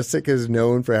that Sitka is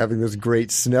known for having this great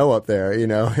snow up there.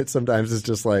 Sometimes it's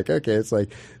just like, okay, it's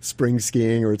like spring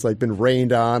skiing, or it's like been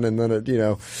rained on and then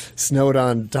it snowed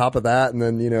on top of that, and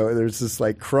then there's this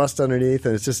like crust underneath,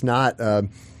 and it's just not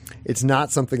it's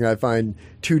not something I find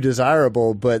too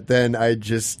desirable. But then I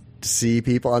just see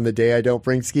people on the day I don't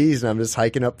bring skis, and I'm just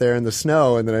hiking up there in the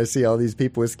snow, and then I see all these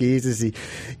people with skis, I see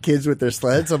kids with their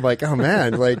sleds. I'm like, oh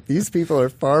man, like these people are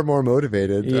far more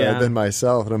motivated than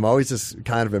myself, and I'm always just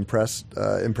kind of impressed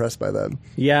by them.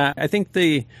 Yeah, I think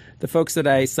the folks that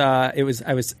I saw, I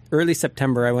was early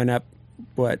September. I went up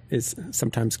what is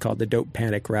sometimes called the Dope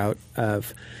Panic route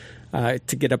of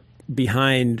to get up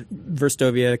behind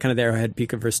Verstovia, kind of the Arrowhead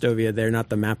Peak of Verstovia there, not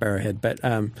the map Arrowhead, but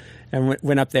and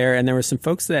went up there, and there were some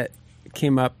folks that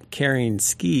came up carrying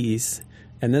skis,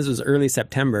 and this was early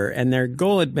September, and their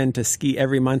goal had been to ski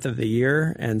every month of the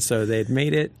year, and so they'd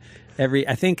made it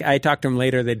I think I talked to them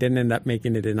later, they didn't end up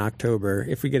making it in October,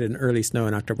 if we get an early snow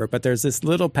in October, but there's this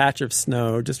little patch of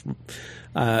snow just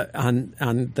on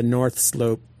the north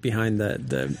slope behind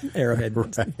the Arrowhead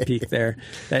Peak there,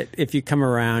 that if you come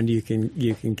around you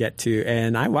can get to,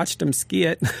 and I watched them ski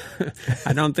it.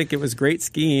 I don't think it was great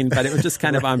skiing, but it was just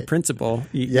kind of on principle.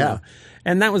 You know.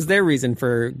 And that was their reason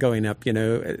for going up.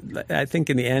 I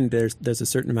think in the end there's a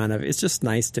certain amount of, it's just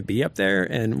nice to be up there,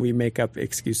 and we make up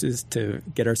excuses to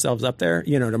get ourselves up there,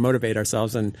 to motivate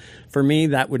ourselves. And for me,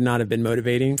 that would not have been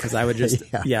motivating, because I would just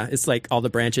it's like all the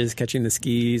branches catching the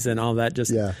skis and all that.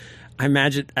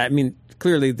 I mean,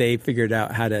 clearly they figured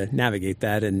out how to navigate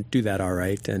that and do that all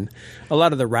right. And a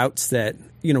lot of the routes that,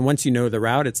 once you know the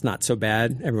route, it's not so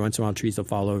bad. Every once in a while trees will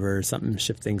fall over or something,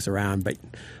 shift things around. But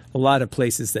a lot of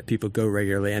places that people go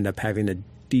regularly end up having a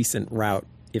decent route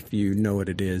if you know what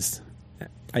it is.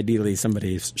 Ideally,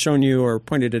 somebody's shown you or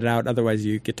pointed it out. Otherwise,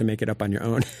 you get to make it up on your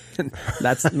own.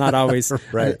 That's not always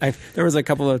right. There was a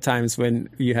couple of times when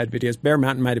you had videos. Bear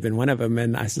Mountain might have been one of them,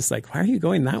 and I was just like, "Why are you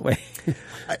going that way?"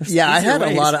 I had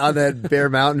a lot on that Bear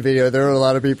Mountain video. There were a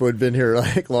lot of people who had been here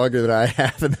like longer than I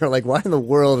have, and they're like, "Why in the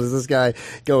world is this guy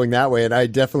going that way?" And I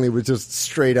definitely was just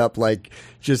straight up like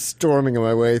just storming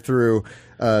my way through.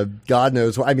 God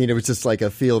knows. I mean, it was just like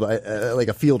a field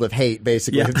of hate,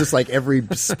 basically. Yeah. Just like every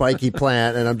spiky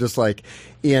plant, and I'm just like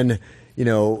in,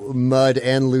 mud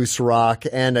and loose rock.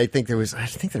 And I think there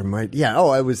might,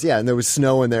 and there was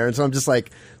snow in there, and so I'm just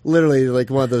like literally like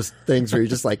one of those things where you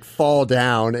just like fall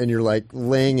down, and you're like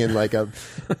laying in like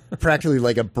practically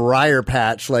like a briar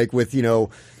patch, like with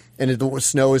and the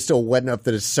snow is still wet enough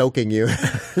that it's soaking you.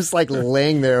 Just like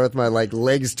laying there with my like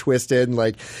legs twisted and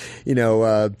like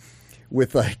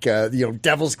with like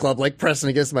devil's club like pressing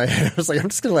against my head. I was like, I'm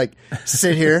just gonna like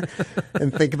sit here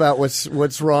and think about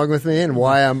what's wrong with me and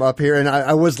why I'm up here. And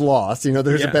I was lost.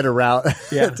 There's a better route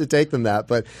to take than that,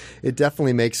 but it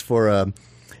definitely makes for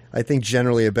I think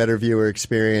generally a better viewer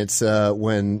experience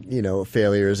when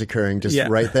failure is occurring just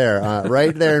right there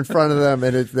in front of them,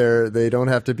 and they don't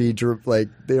have to be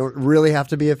they don't really have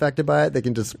to be affected by it. They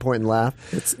can just point and laugh.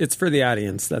 It's for the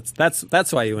audience.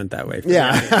 That's why you went that way.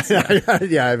 Yeah,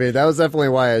 yeah. I mean, that was definitely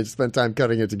why I spent time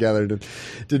cutting it together.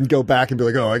 Didn't go back and be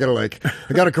like, oh, I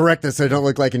gotta correct this so I don't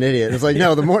look like an idiot. It's like,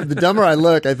 no, the dumber I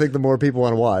look, I think the more people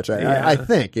want to watch. I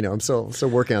think I'm still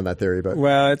working on that theory, but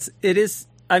well, it is.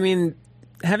 I mean,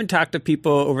 having talked to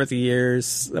people over the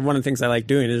years, one of the things I like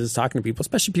doing is just talking to people,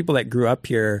 especially people that grew up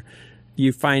here.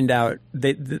 You find out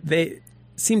they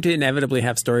seem to inevitably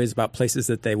have stories about places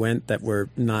that they went that were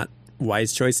not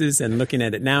wise choices. And looking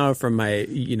at it now from my,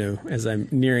 as I'm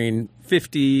nearing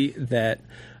 50, that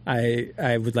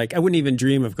I wouldn't even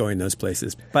dream of going those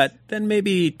places. But then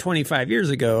maybe 25 years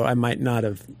ago, I might not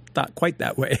have thought quite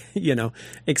that way.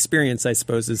 Experience, I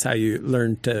suppose, is how you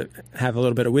learn to have a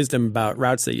little bit of wisdom about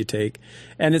routes that you take.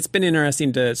 And it's been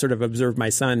interesting to sort of observe my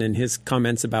son and his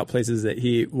comments about places that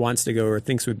he wants to go or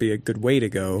thinks would be a good way to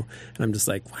go. And I'm just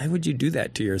like, why would you do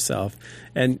that to yourself?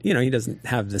 And, he doesn't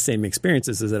have the same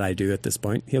experiences as that I do at this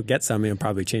point. He'll get some and he'll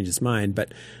probably change his mind,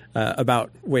 but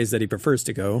about ways that he prefers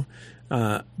to go.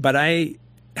 But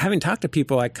having talked to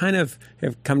people, I kind of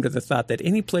have come to the thought that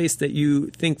any place that you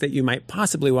think that you might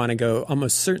possibly want to go,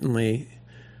 almost certainly,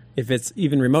 if it's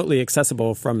even remotely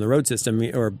accessible from the road system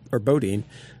or boating,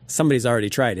 somebody's already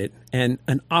tried it. And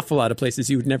an awful lot of places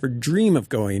you would never dream of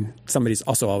going, somebody's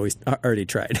also always already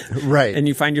tried. Right. And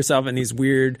you find yourself in these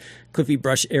weird cliffy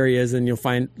brush areas, and you'll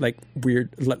find weird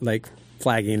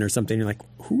flagging or something. You're like,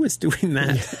 who is doing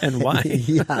that and why?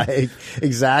 Yeah,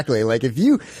 exactly. Like if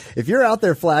you're out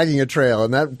there flagging a trail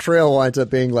and that trail winds up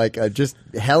being like a just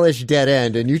hellish dead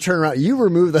end, and you turn around, you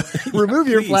remove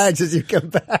your flags as you come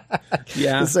back.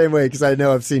 Yeah, the same way, because I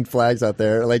know I've seen flags out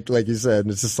there, like you said,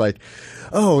 and it's just like,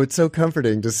 oh, it's so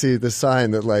comforting to see the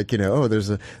sign that oh, there's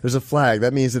a flag.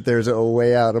 That means that there's a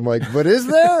way out. I'm like, but is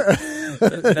there?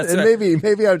 And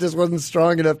maybe I just wasn't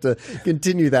strong enough to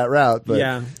continue that route. But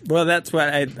yeah, well, that's what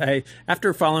I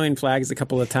after following flags a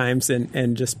couple of times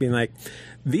and just being like,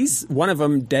 one of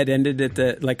them dead ended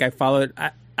at I followed.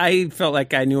 I felt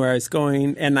like I knew where I was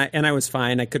going, and I was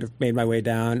fine. I could have made my way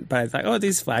down, but I thought, oh,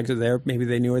 these flags are there. Maybe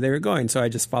they knew where they were going, so I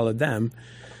just followed them.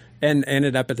 And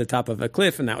ended up at the top of a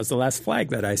cliff, and that was the last flag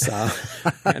that I saw.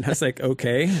 And I was like,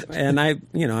 okay. And I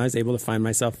was able to find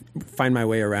my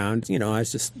way around. I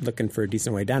was just looking for a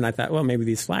decent way down. I thought, well, maybe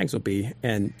these flags will be,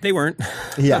 and they weren't.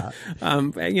 Yeah.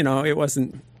 It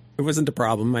wasn't a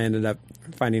problem. I ended up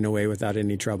finding a way without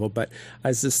any trouble. But I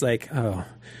was just like,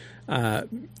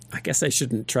 I guess I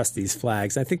shouldn't trust these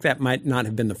flags. I think that might not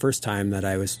have been the first time that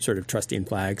I was sort of trusting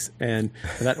flags. And I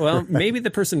thought, well, maybe the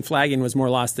person flagging was more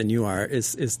lost than you are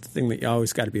is the thing that you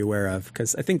always got to be aware of.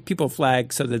 Because I think people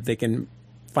flag so that they can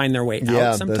find their way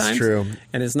out sometimes. Yeah, that's true.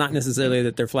 And it's not necessarily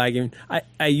that they're flagging.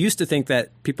 I used to think that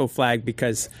people flagged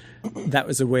because that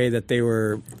was a way that they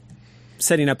were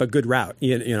setting up a good route,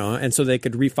 and so they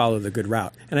could refollow the good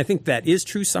route. And I think that is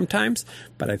true sometimes,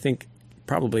 but I think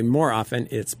probably more often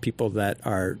it's people that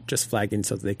are just flagging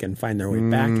so that they can find their way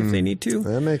back if they need to.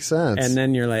 That makes sense. And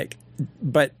then you're like,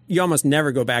 but you almost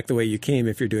never go back the way you came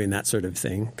if you're doing that sort of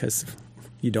thing because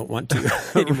you don't want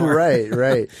to anymore.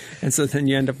 Right. And so then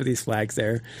you end up with these flags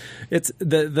there. It's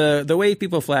the way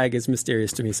people flag is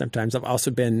mysterious to me sometimes. I've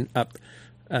also been up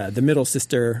the Middle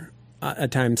Sister a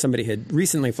time. Somebody had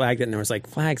recently flagged it, and there was like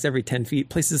flags every 10 feet.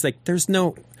 Places like there's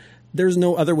no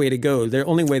other way to go. The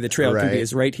only way the trail can be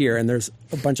is right here, and there's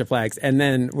a bunch of flags. And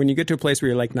then when you get to a place where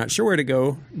you're like not sure where to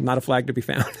go, not a flag to be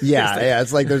found. Yeah.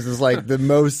 It's like there's this the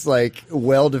most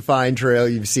well-defined trail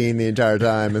you've seen the entire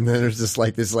time, and then there's this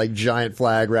giant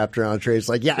flag wrapped around a tree. It's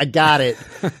like, yeah, I got it.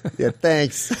 Yeah,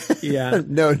 thanks. Yeah.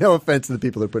 No offense to the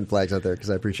people that are putting flags out there, because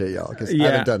I appreciate y'all, because I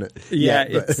haven't done it.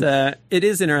 Yeah, it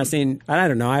is interesting. I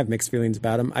don't know. I have mixed feelings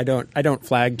about them. I don't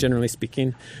flag, generally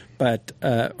speaking. But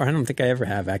or I don't think I ever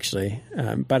have, actually.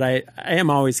 But I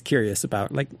am always curious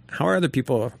about, how are other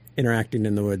people interacting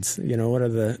in the woods? What are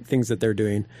the things that they're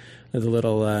doing? The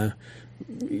little,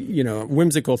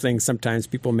 whimsical things. Sometimes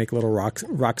people make little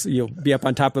rocks. You'll be up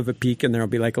on top of a peak, and there'll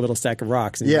be a little stack of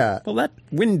rocks. And yeah. Well, that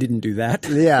wind didn't do that.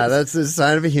 Yeah, that's a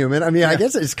sign of a human. I mean, I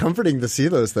guess it's comforting to see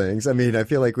those things. I mean, I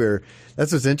feel like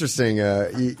that's what's interesting.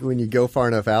 When you go far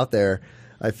enough out there,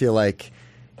 I feel like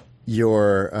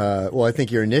I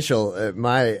think your initial,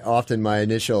 my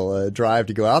initial drive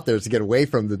to go out there is to get away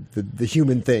from the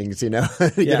human things, to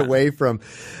get away from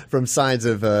signs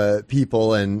of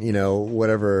people and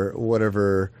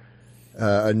whatever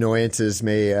annoyances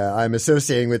I'm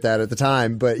associating with that at the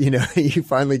time. But, you know, you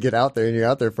finally get out there and you're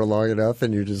out there for long enough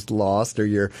and you're just lost, or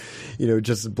you're, you know,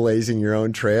 just blazing your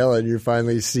own trail, and you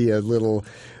finally see a little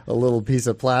piece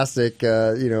of plastic,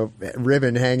 you know,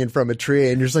 ribbon hanging from a tree,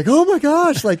 and you're just like, oh my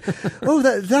gosh, like, oh,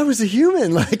 that was a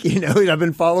human. Like, you know, I've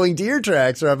been following deer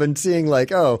tracks, or I've been seeing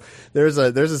like, oh, there's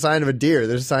a sign of a deer,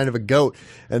 there's a sign of a goat.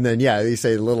 And then, yeah, you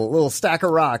say little stack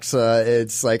of rocks.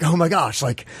 It's like, oh my gosh,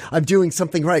 like I'm doing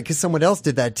something right because someone else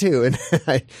did that too. And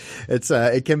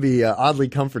it can be oddly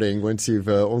comforting once you've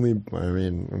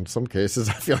in some cases,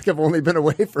 I feel like I've only been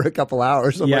away for a couple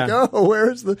hours. I'm like, oh,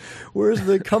 where's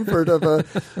the comfort of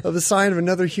a sign of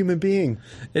another human being?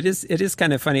 It is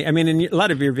kind of funny. I mean, a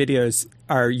lot of your videos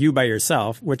are you by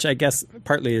yourself, which I guess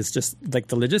partly is just like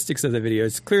the logistics of the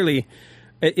videos. Clearly,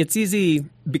 it's easy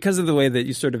because of the way that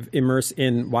you sort of immerse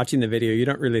in watching the video. You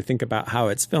don't really think about how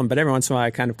it's filmed, but every once in a while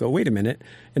I kind of go, wait a minute.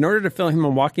 In order to film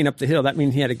him walking up the hill, that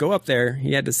means he had to go up there,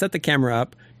 he had to set the camera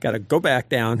up, got to go back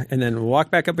down, and then walk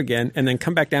back up again, and then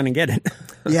come back down and get it.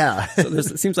 Yeah. So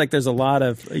it seems like there's a lot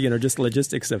of, you know, just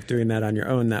logistics of doing that on your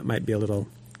own that might be a little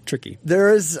tricky.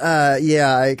 There is,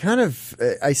 I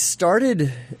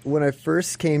started when I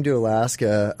first came to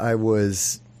Alaska. I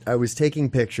was taking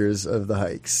pictures of the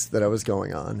hikes that I was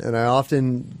going on, and I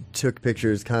often took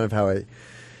pictures kind of how I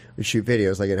would shoot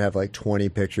videos. Like I'd have like 20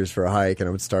 pictures for a hike, and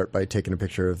I would start by taking a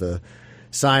picture of the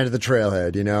sign of the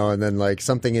trailhead, you know, and then like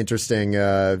something interesting,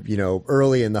 you know,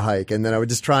 early in the hike. And then I would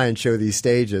just try and show these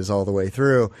stages all the way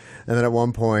through. And then at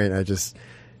one point I just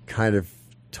kind of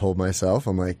told myself,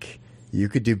 I'm like, you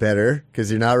could do better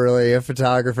because you're not really a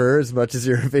photographer as much as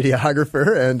you're a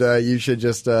videographer, and you should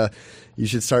just you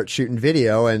should start shooting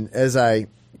video. And as I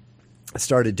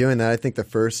started doing that, I think the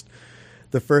first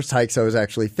hikes I was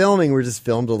actually filming were just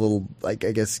filmed a little, like,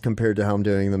 I guess compared to how I'm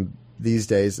doing them these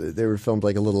days, they were filmed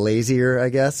like a little lazier, I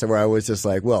guess, where I was just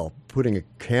like, well, putting a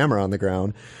camera on the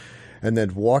ground and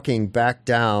then walking back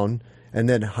down and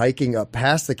then hiking up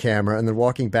past the camera and then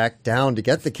walking back down to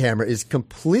get the camera is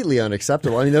completely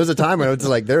unacceptable. I mean, there was a time when I was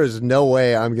like, there is no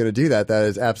way I'm going to do that. That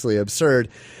is absolutely absurd.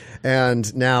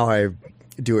 And now I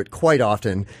do it quite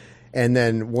often. And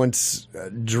then once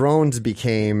drones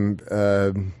became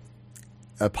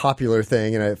a popular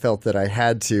thing, and I felt that I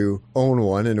had to own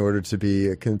one in order to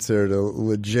be considered a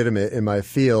legitimate in my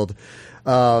field,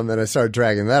 and I started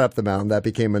dragging that up the mountain, that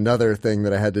became another thing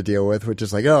that I had to deal with, which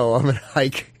is like, oh, I'm going to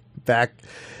hike back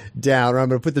down, or I'm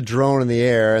going to put the drone in the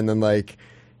air and then like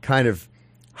kind of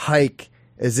hike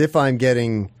as if I'm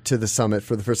getting to the summit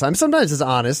for the first time. Sometimes it's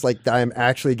honest, like I'm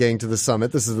actually getting to the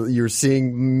summit. You're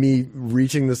seeing me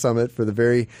reaching the summit for the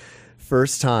very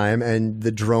first time, and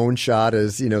the drone shot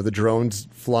is, you know, the drone's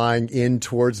flying in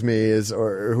towards me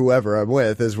or whoever I'm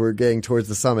with as we're getting towards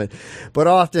the summit. But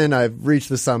often I've reached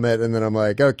the summit and then I'm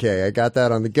like, okay, I got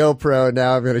that on the GoPro.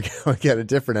 Now I'm going to go get a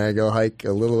different angle, hike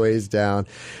a little ways down,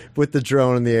 put the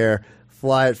drone in the air,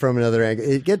 fly it from another angle.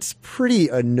 It gets pretty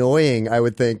annoying, I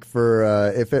would think,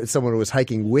 for if someone was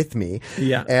hiking with me.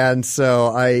 Yeah. And so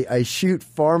I shoot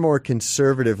far more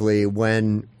conservatively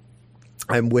when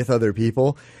I'm with other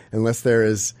people, unless they're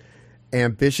as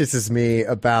ambitious as me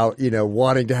about, you know,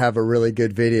 wanting to have a really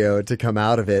good video to come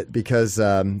out of it, because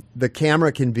the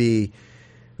camera can be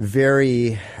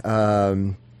very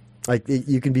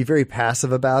you can be very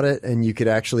passive about it, and you could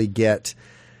actually get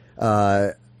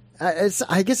I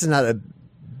guess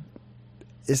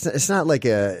it's not like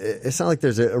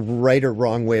there's a right or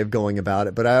wrong way of going about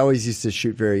it, but I always used to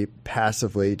shoot very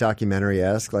passively,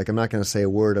 documentary-esque. Like, I'm not going to say a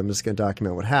word, I'm just going to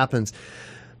document what happens.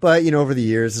 But, you know, over the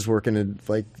years, just working in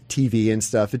like TV and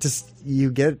stuff, you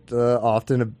get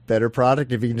often a better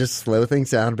product if you can just slow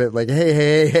things down a bit. Like,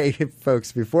 hey,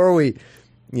 folks, before we,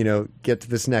 you know, get to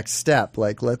this next step,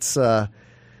 like let's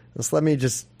let me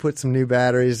just put some new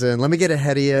batteries in. Let me get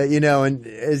ahead of you, you know. And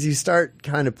as you start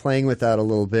kind of playing with that a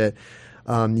little bit,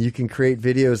 you can create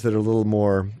videos that are a little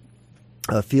more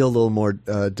feel a little more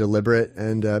deliberate,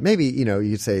 and maybe, you know,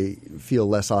 you'd say feel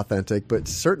less authentic, but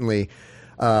certainly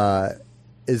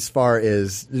as far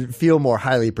as feel more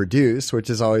highly produced, which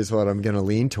is always what I'm going to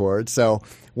lean towards. So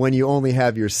when you only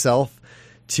have yourself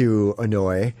to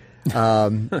annoy,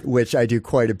 which I do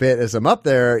quite a bit as I'm up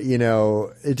there, you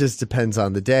know, it just depends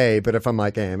on the day. But if I'm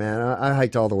like, hey, man, I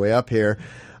hiked all the way up here.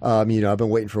 You know, I've been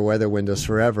waiting for weather windows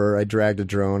forever. I dragged a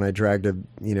drone. I dragged a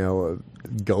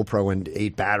GoPro and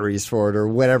 8 batteries for it or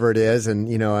whatever it is. And,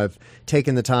 you know, I've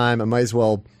taken the time. I might as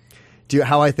well do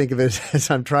how I think of it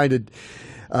as I'm trying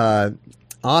to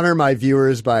honor my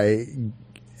viewers by,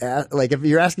 like, if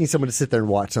you're asking someone to sit there and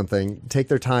watch something, take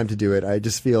their time to do it. I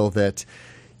just feel that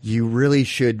you really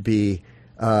should be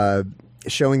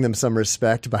showing them some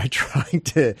respect by trying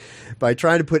to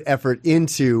put effort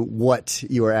into what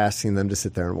you are asking them to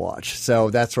sit there and watch.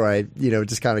 So that's where I,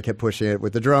 just kind of kept pushing it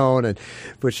with the drone and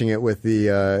pushing it with the,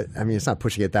 it's not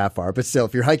pushing it that far, but still,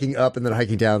 if you're hiking up and then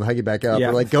hiking down, hiking back up,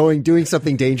 or like doing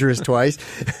something dangerous twice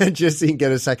and just so you can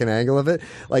get a second angle of it,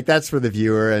 like that's for the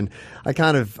viewer. And I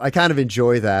kind of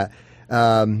enjoy that.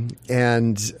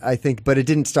 And I think, but it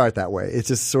didn't start that way. It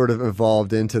just sort of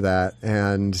evolved into that.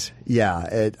 And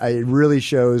it really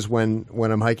shows when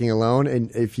I'm hiking alone.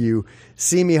 And if you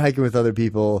see me hiking with other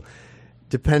people,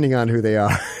 depending on who they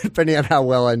are, depending on how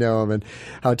well I know them and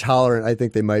how tolerant I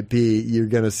think they might be, you're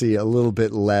going to see a little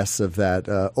bit less of that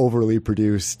overly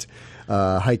produced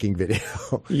hiking video.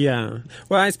 Yeah.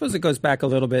 Well, I suppose it goes back a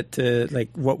little bit to like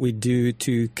what we do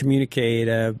to communicate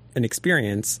an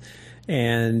experience.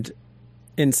 And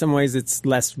in some ways it's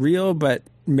less real, but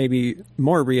maybe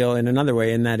more real in another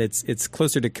way, in that it's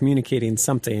closer to communicating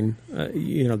something,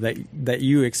 that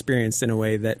you experienced in a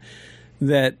way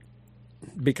that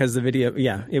because the video,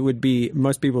 it would be,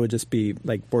 most people would just be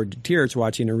like bored to tears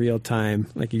watching a real time,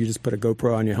 like you just put a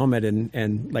GoPro on your helmet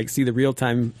and like see the real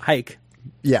time hike.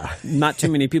 Yeah. Not too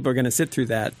many people are going to sit through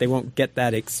that. They won't get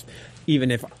that.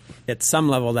 Even if at some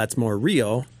level that's more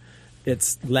real,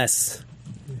 it's less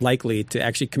likely to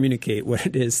actually communicate what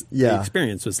it is the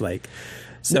experience was like.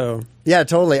 So yeah,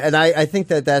 totally. And I think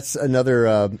that's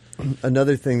another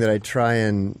thing that I try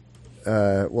and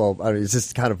it's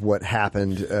just kind of what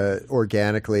happened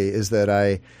organically, is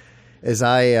that as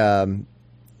I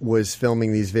was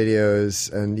filming these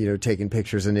videos and taking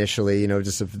pictures initially,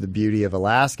 just of the beauty of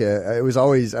Alaska, I was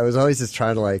always just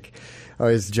trying to I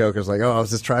always joke, I was like, I was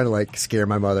just trying to scare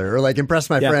my mother or impress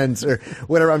my friends or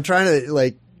whatever. I'm trying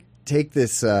to take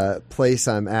this place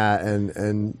I'm at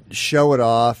and show it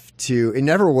off to. It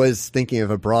never was thinking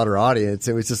of a broader audience.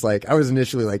 It was just I was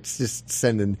initially just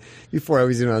sending, before I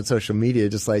was even on social media,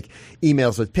 just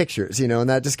emails with pictures, and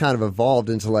that just kind of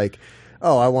evolved into I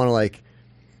want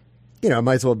to I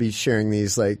might as well be sharing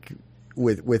these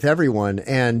with everyone.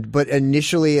 But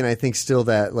initially, and I think still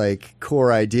that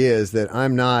core idea is that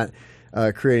I'm not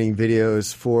creating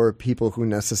videos for people who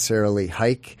necessarily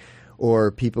hike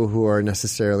or people who are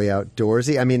necessarily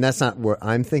outdoorsy. I mean, that's not what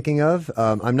I'm thinking of.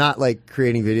 I'm not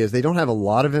creating videos. They don't have a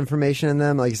lot of information in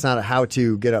them. It's not a how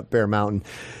to get up Bear Mountain.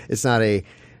 It's not a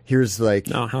here's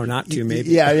how not to, maybe.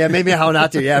 Yeah, maybe how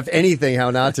not to. Yeah, if anything,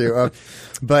 how not to.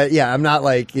 But yeah, I'm not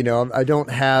I don't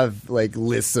have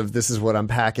lists of this is what I'm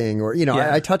packing or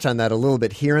I touch on that a little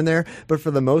bit here and there, but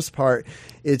for the most part,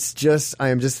 it's just I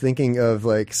am just thinking of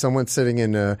someone sitting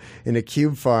in a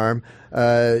cube farm.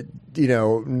 Not.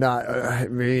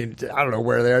 I don't know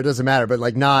where they are. It doesn't matter.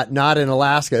 But not in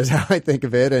Alaska is how I think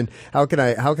of it. And how can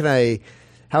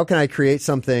I create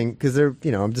something? Because they're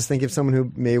I'm just thinking of someone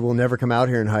who maybe will never come out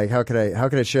here and hike. How could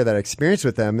I share that experience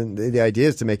with them? And the idea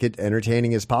is to make it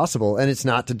entertaining as possible. And it's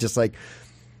not to just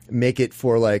make it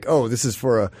for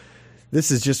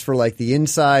this is just for the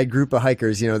inside group of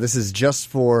hikers. This is just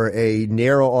for a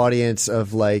narrow audience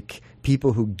of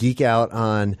people who geek out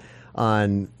on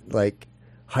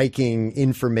hiking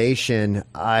information.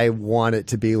 I want it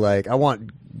to be I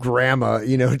want grandma,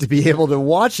 to be able to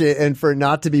watch it and for it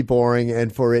not to be boring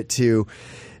and for it to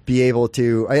be able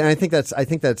to. I think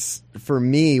that's for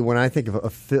me when I think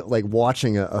of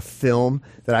watching a film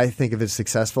that I think of as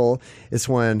successful. It's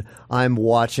when I'm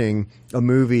watching a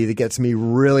movie that gets me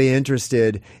really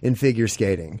interested in figure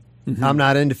skating. Mm-hmm. I'm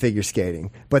not into figure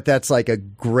skating, but that's a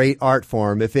great art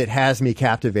form if it has me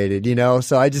captivated,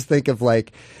 So I just think of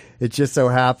it just so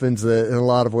happens that in a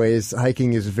lot of ways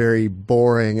hiking is very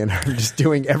boring, and I'm just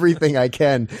doing everything I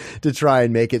can to try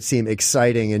and make it seem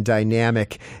exciting and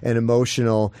dynamic and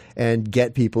emotional and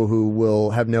get people who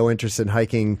will have no interest in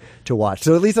hiking to watch.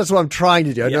 So at least that's what I'm trying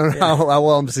to do. I don't know how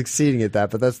well I'm succeeding at that,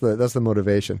 but that's the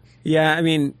motivation. Yeah, I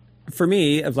mean, for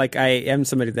me, I am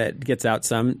somebody that gets out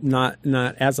some, not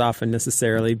as often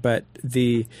necessarily, but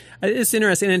it's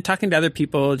interesting. And talking to other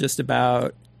people just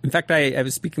about. In fact, I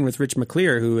was speaking with Rich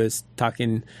McClear, who was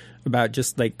talking about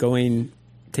just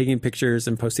taking pictures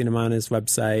and posting them on his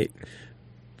website,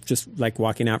 just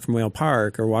walking out from Whale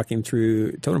Park or walking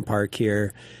through Totem Park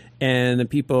here. And the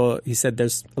people, he said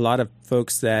there's a lot of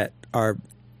folks that are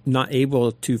not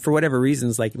able to, for whatever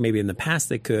reasons, maybe in the past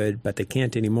they could, but they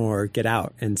can't anymore, get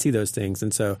out and see those things.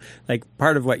 And so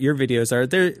part of what your videos are,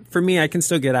 there for me, I can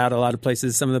still get out a lot of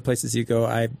places. Some of the places you go,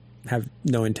 I have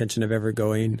no intention of ever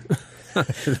going.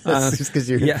 That's just because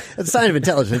you're a sign of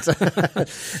intelligence.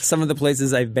 Some of the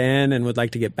places I've been and would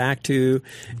like to get back to.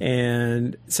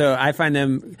 And so I find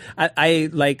them, I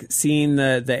like seeing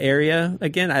the area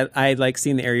again. I like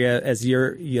seeing the area as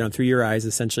through your eyes,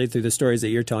 essentially, through the stories that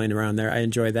you're telling around there. I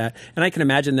enjoy that. And I can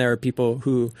imagine there are people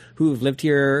who've lived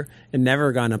here and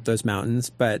never gone up those mountains,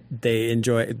 but they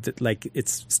enjoy it, like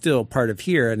it's still part of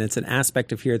here, and it's an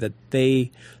aspect of here that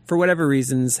they, for whatever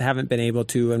reasons, haven't been able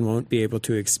to and won't be able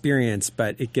to experience,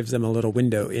 but it gives them a little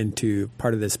window into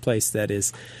part of this place that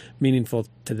is meaningful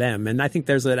to them. And I think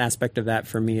there's an aspect of that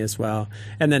for me as well.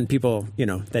 And then people,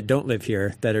 that don't live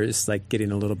here that are just like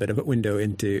getting a little bit of a window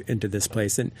into this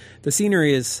place. And the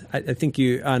scenery is, I think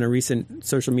you, on a recent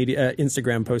social media,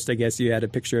 Instagram post, I guess you had a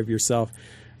picture of yourself.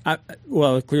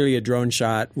 Clearly a drone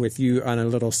shot with you on a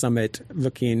little summit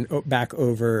looking back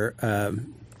over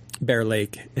Bear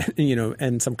Lake,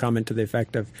 and some comment to the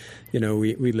effect of,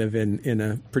 we live in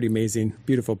a pretty amazing,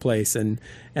 beautiful place, and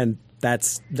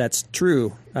that's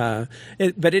true. But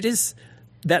it is.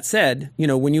 That said,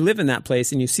 when you live in that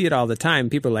place and you see it all the time,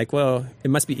 people are like, well,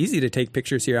 it must be easy to take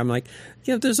pictures here. I'm like,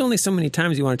 there's only so many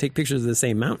times you want to take pictures of the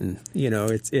same mountain.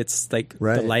 It's like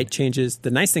The light changes. The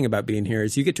nice thing about being here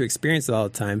is you get to experience it all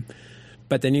the time,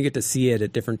 but then you get to see it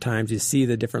at different times. You see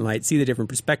the different light, see the different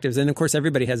perspectives. And of course,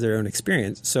 everybody has their own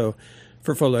experience. So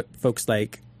for folks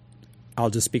like,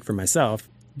 I'll just speak for myself,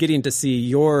 getting to see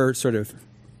your sort of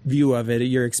view of it,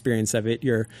 your experience of it,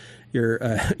 your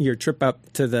trip up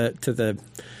to the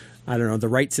I don't know, the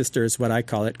right sister is what I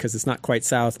call it, because it's not quite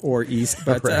south or east,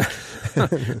 but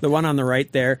the one on the right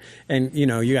there. And,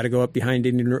 you got to go up behind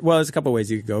Indian River. Well, there's a couple ways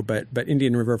you could go, but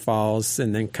Indian River Falls,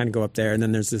 and then kind of go up there. And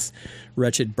then there's this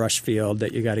wretched brush field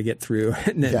that you got to get through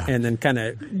and then kind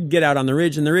of get out on the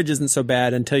ridge. And the ridge isn't so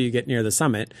bad until you get near the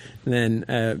summit. And then,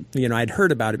 I'd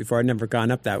heard about it before. I'd never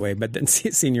gone up that way. But then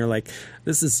seeing you're like,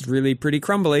 this is really pretty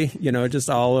crumbly, just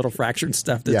all little fractured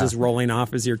stuff that's just rolling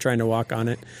off as you're trying to walk on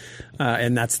it.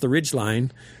 And that's the ridge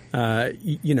line.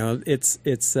 It's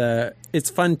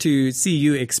fun to see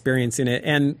you experiencing it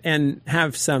and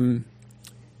have some,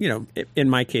 in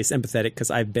my case, empathetic, because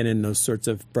I've been in those sorts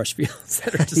of brush fields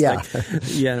that are just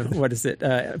what is it?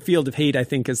 Field of hate, I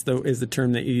think is the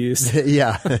term that you use.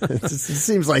 It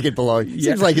seems like it belongs. It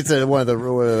seems like it's one of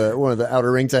the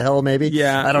outer rings of hell, maybe.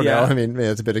 I don't know. I mean,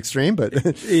 it's a bit extreme, but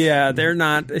they're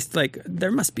not. It's like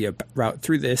there must be a route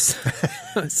through this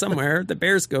somewhere. The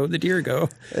bears go, the deer go,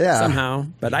 somehow,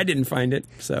 but I didn't find it.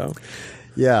 So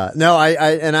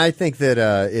I think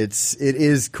that it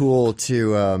is cool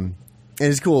to.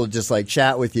 It's cool to just like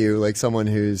chat with you, like someone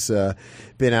who's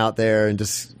been out there and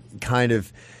just kind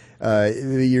of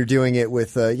you're doing it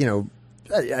with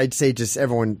I'd say just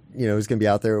everyone who's going to be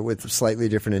out there with slightly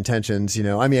different intentions.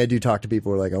 I mean, I do talk to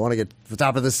people who are like, I want to get to the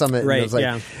top of the summit, right? And I was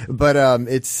like, but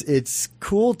it's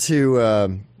cool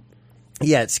to.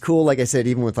 It's cool, like I said,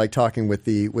 even with like talking with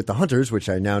the hunters, which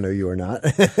I now know you are not,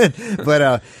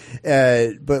 but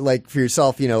like for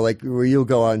yourself, like where you'll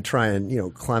go out and try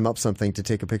and climb up something to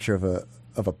take a picture of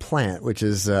a plant, which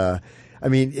is I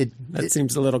mean, it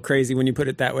seems a little crazy when you put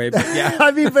it that way, but yeah. I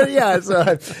mean, but yeah,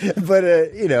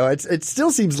 it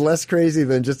still seems less crazy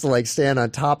than just to like stand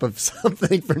on top of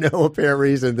something for no apparent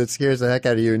reason that scares the heck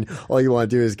out of you, and all you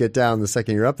want to do is get down the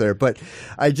second you're up there. But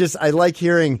I like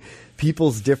hearing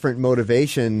people's different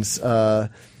motivations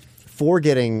for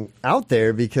getting out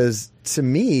there, because to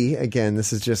me, again,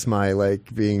 this is just my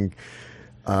like being.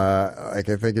 I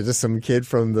think it's just some kid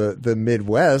from the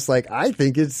Midwest. Like, I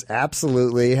think it's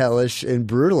absolutely hellish and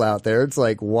brutal out there. It's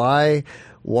like, why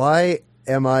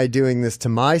am I doing this to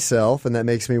myself? And that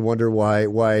makes me wonder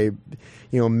why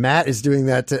Matt is doing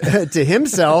that to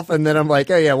himself. And then I'm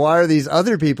like, oh yeah, why are these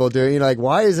other people doing? Like,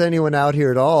 why is anyone out here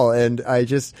at all? And I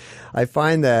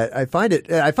find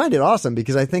it awesome,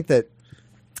 because I think that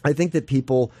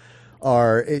people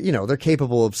are, they're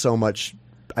capable of so much.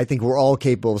 I think we're all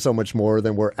capable of so much more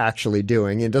than we're actually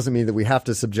doing. It doesn't mean that we have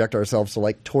to subject ourselves to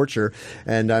like torture.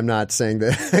 And I'm not saying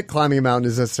that climbing a mountain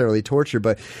is necessarily torture,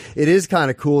 but it is kind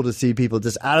of cool to see people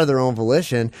just out of their own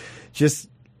volition, just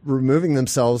removing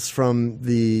themselves from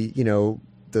the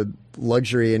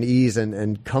luxury and ease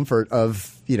and comfort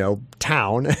of,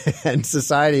 town and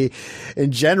society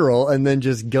in general. And then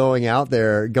just going out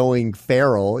there, going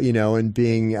feral, and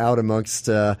being out amongst,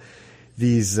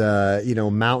 these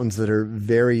mountains that are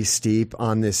very steep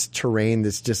on this terrain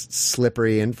that's just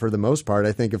slippery, and for the most part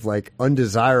I think of like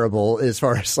undesirable as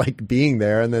far as like being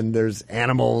there. And then there's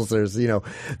animals, there's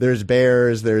there's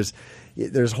bears, there's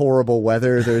there's horrible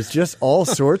weather. There's just all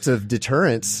sorts of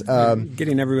deterrents.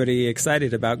 Getting everybody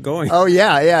excited about going. Oh,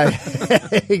 yeah,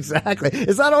 exactly.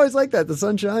 It's not always like that. The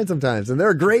sun shines sometimes, and there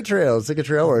are great trails. Sitka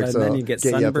Trail Works. And so then you get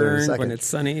sunburned when it's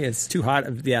sunny. It's too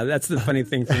hot. Yeah, that's the funny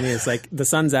thing for me. It's like the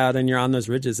sun's out and you're on those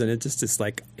ridges, and it just is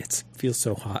like it feels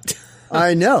so hot.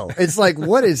 I know. It's like,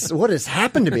 what has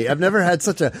happened to me? I've never had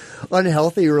such a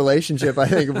unhealthy relationship, I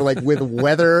think, like with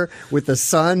weather, with the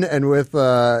sun, and with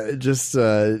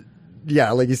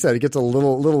like you said, it gets a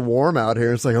little warm out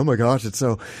here. It's like, oh my gosh, it's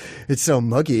so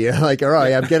muggy. Like, all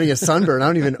right, I'm getting a sunburn. I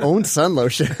don't even own sun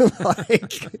lotion.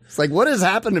 It's like, what has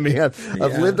happened to me?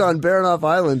 I've lived on Baranof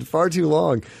Island far too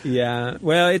long. Yeah,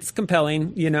 well, it's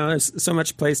compelling. There's so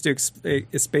much space to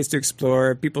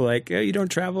explore. People are like, oh, you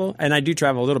don't travel, and I do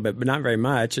travel a little bit, but not very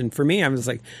much. And for me, I'm just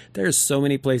like, there's so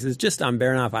many places just on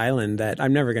Baranof Island that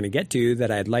I'm never going to get to that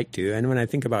I'd like to. And when I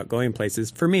think about going places,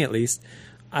 for me at least,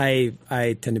 I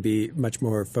tend to be much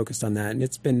more focused on that. And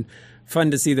it's been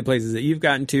fun to see the places that you've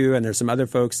gotten to. And there's some other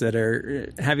folks that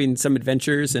are having some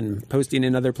adventures and posting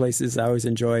in other places. I always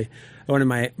enjoy. One of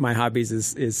my hobbies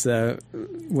is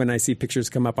when I see pictures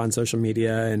come up on social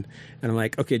media and I'm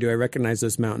like, okay, do I recognize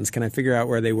those mountains? Can I figure out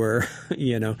where they were?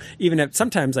 Even if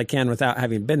sometimes I can without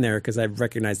having been there because I've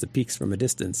recognized the peaks from a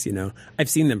distance. I've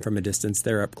seen them from a distance.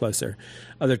 They're up closer.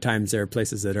 Other times there are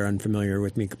places that are unfamiliar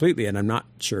with me completely and I'm not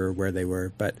sure where they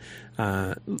were. But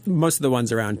most of the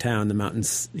ones around town, the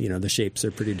mountains, the shapes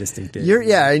are pretty distinctive.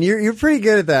 You're pretty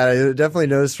good at that. I definitely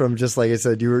noticed from just like I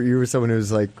said, you were someone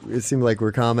who's like, it seemed like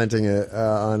we're commenting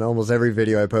on almost every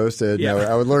video I posted. Yeah.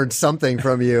 I would learn something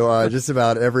from you just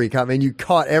about every comment. You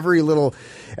caught every little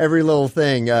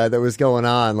thing that was going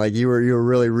on. Like you were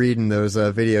really reading those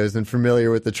videos and familiar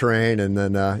with the terrain, and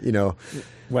then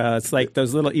Well, it's like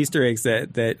those little Easter eggs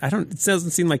that I don't. It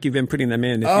doesn't seem like you've been putting them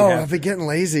in. I've been getting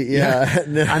lazy. Yeah,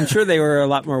 I'm sure they were a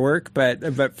lot more work,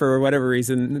 but for whatever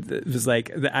reason, it was like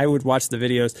I would watch the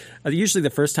videos. Usually, the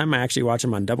first time I actually watch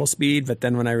them on double speed, but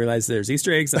then when I realized there's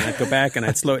Easter eggs, and I'd go back and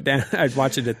I'd slow it down. I'd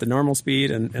watch it at the normal speed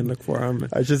and look for them.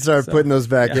 I should start putting those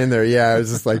back in there. Yeah, I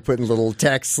was just like putting little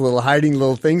texts, hiding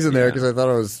little things in there because I thought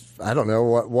it was. I don't know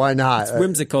why not. It's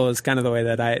whimsical is kind of the way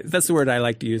that's the word I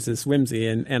like to use is whimsy,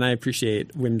 and I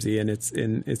appreciate whimsy in its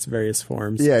various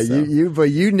forms. Yeah, so.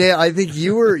 you nailed. I think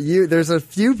there's a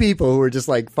few people who were just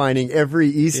like finding every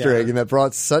Easter egg, and that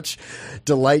brought such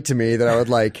delight to me that I would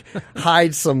like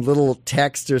hide some little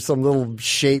text or some little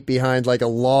shape behind like a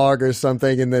log or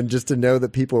something, and then just to know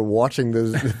that people are watching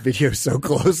those videos so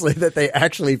closely that they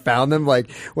actually found them.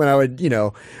 Like when I would,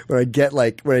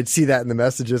 when I'd see that in the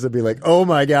messages, I'd be like, oh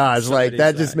my God. Like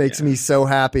that just makes me so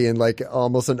happy in like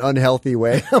almost an unhealthy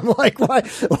way. I'm like,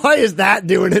 why is that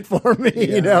doing it for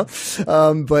me?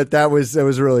 But that was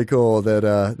really cool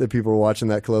that people were watching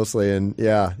that closely. And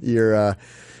you're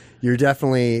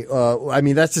definitely. I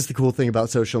mean, that's just the cool thing about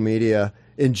social media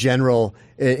in general.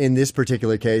 In this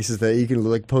particular case, is that you can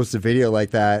like post a video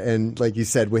like that, and like you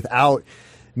said, without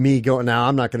me going now,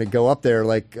 I'm not going to go up there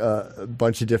like a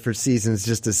bunch of different seasons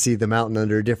just to see the mountain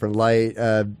under a different light.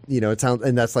 It sounds,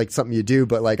 and that's like something you do,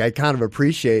 but like I kind of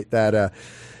appreciate that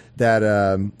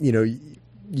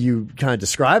you kind of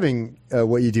describing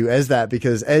what you do as that,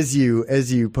 because as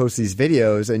you post these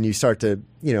videos and you start to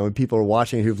and people are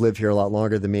watching who've lived here a lot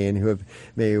longer than me and who have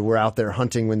maybe were out there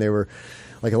hunting when they were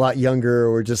like a lot younger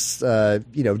or just,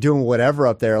 doing whatever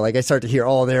up there. Like I start to hear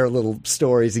all their little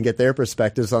stories and get their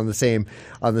perspectives on the same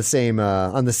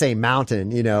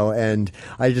mountain, and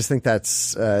I just think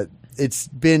that's, it's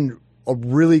been a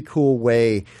really cool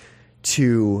way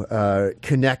to,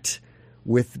 connect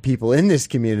with people in this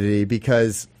community,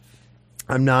 because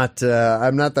I'm not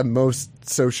the most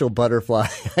social butterfly,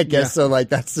 I guess. Yeah. So like,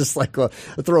 that's just like, I'll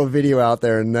throw a video out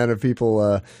there and then if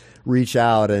people, reach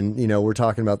out and we're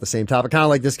talking about the same topic, kind of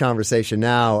like this conversation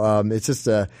now. It's just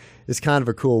it's kind of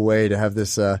a cool way to have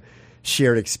this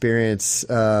shared experience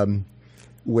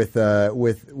with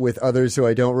others who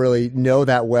I don't really know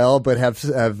that well, but have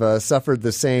suffered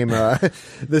the same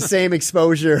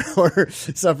exposure or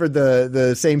suffered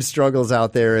the same struggles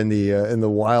out there in the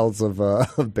wilds of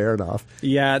Baranof.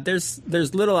 Yeah, there's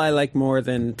little I like more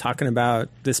than talking about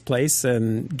this place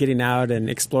and getting out and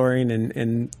exploring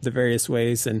in the various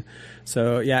ways. And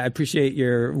so, I appreciate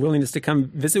your willingness to come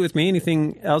visit with me.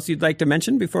 Anything else you'd like to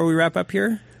mention before we wrap up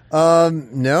here?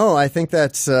 No, I think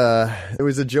that's, it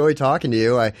was a joy talking to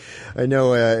you. I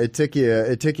know, it took you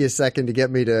a second to get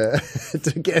me to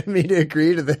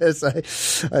agree to this.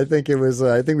 I think we've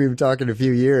been talking a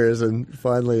few years and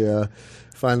finally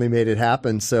made it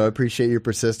happen. So I appreciate your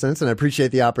persistence and I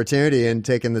appreciate the opportunity and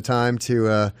taking the time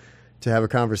to have a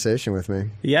conversation with me.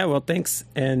 Yeah, well, thanks.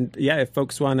 And yeah, if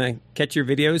folks want to catch your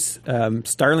videos,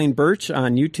 Starling Birch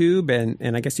on YouTube,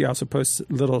 and I guess you also post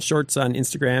little shorts on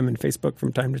Instagram and Facebook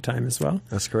from time to time as well.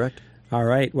 That's correct. All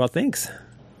right. Well, thanks.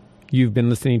 You've been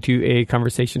listening to a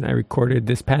conversation I recorded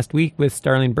this past week with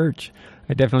Starling Birch.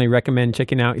 I definitely recommend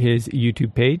checking out his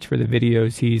YouTube page for the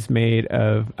videos he's made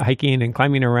of hiking and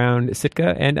climbing around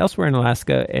Sitka and elsewhere in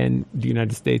Alaska and the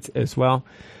United States as well.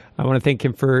 I want to thank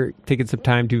him for taking some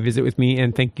time to visit with me,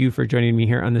 and thank you for joining me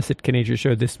here on the Sitka Nature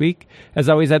Show this week. As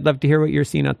always, I'd love to hear what you're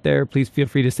seeing out there. Please feel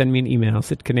free to send me an email,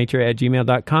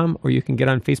 sitkanature@gmail.com, or you can get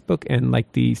on Facebook and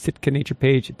like the Sitka Nature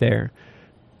page there.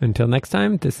 Until next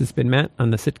time, this has been Matt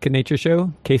on the Sitka Nature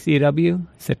Show, KCAW,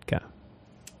 Sitka.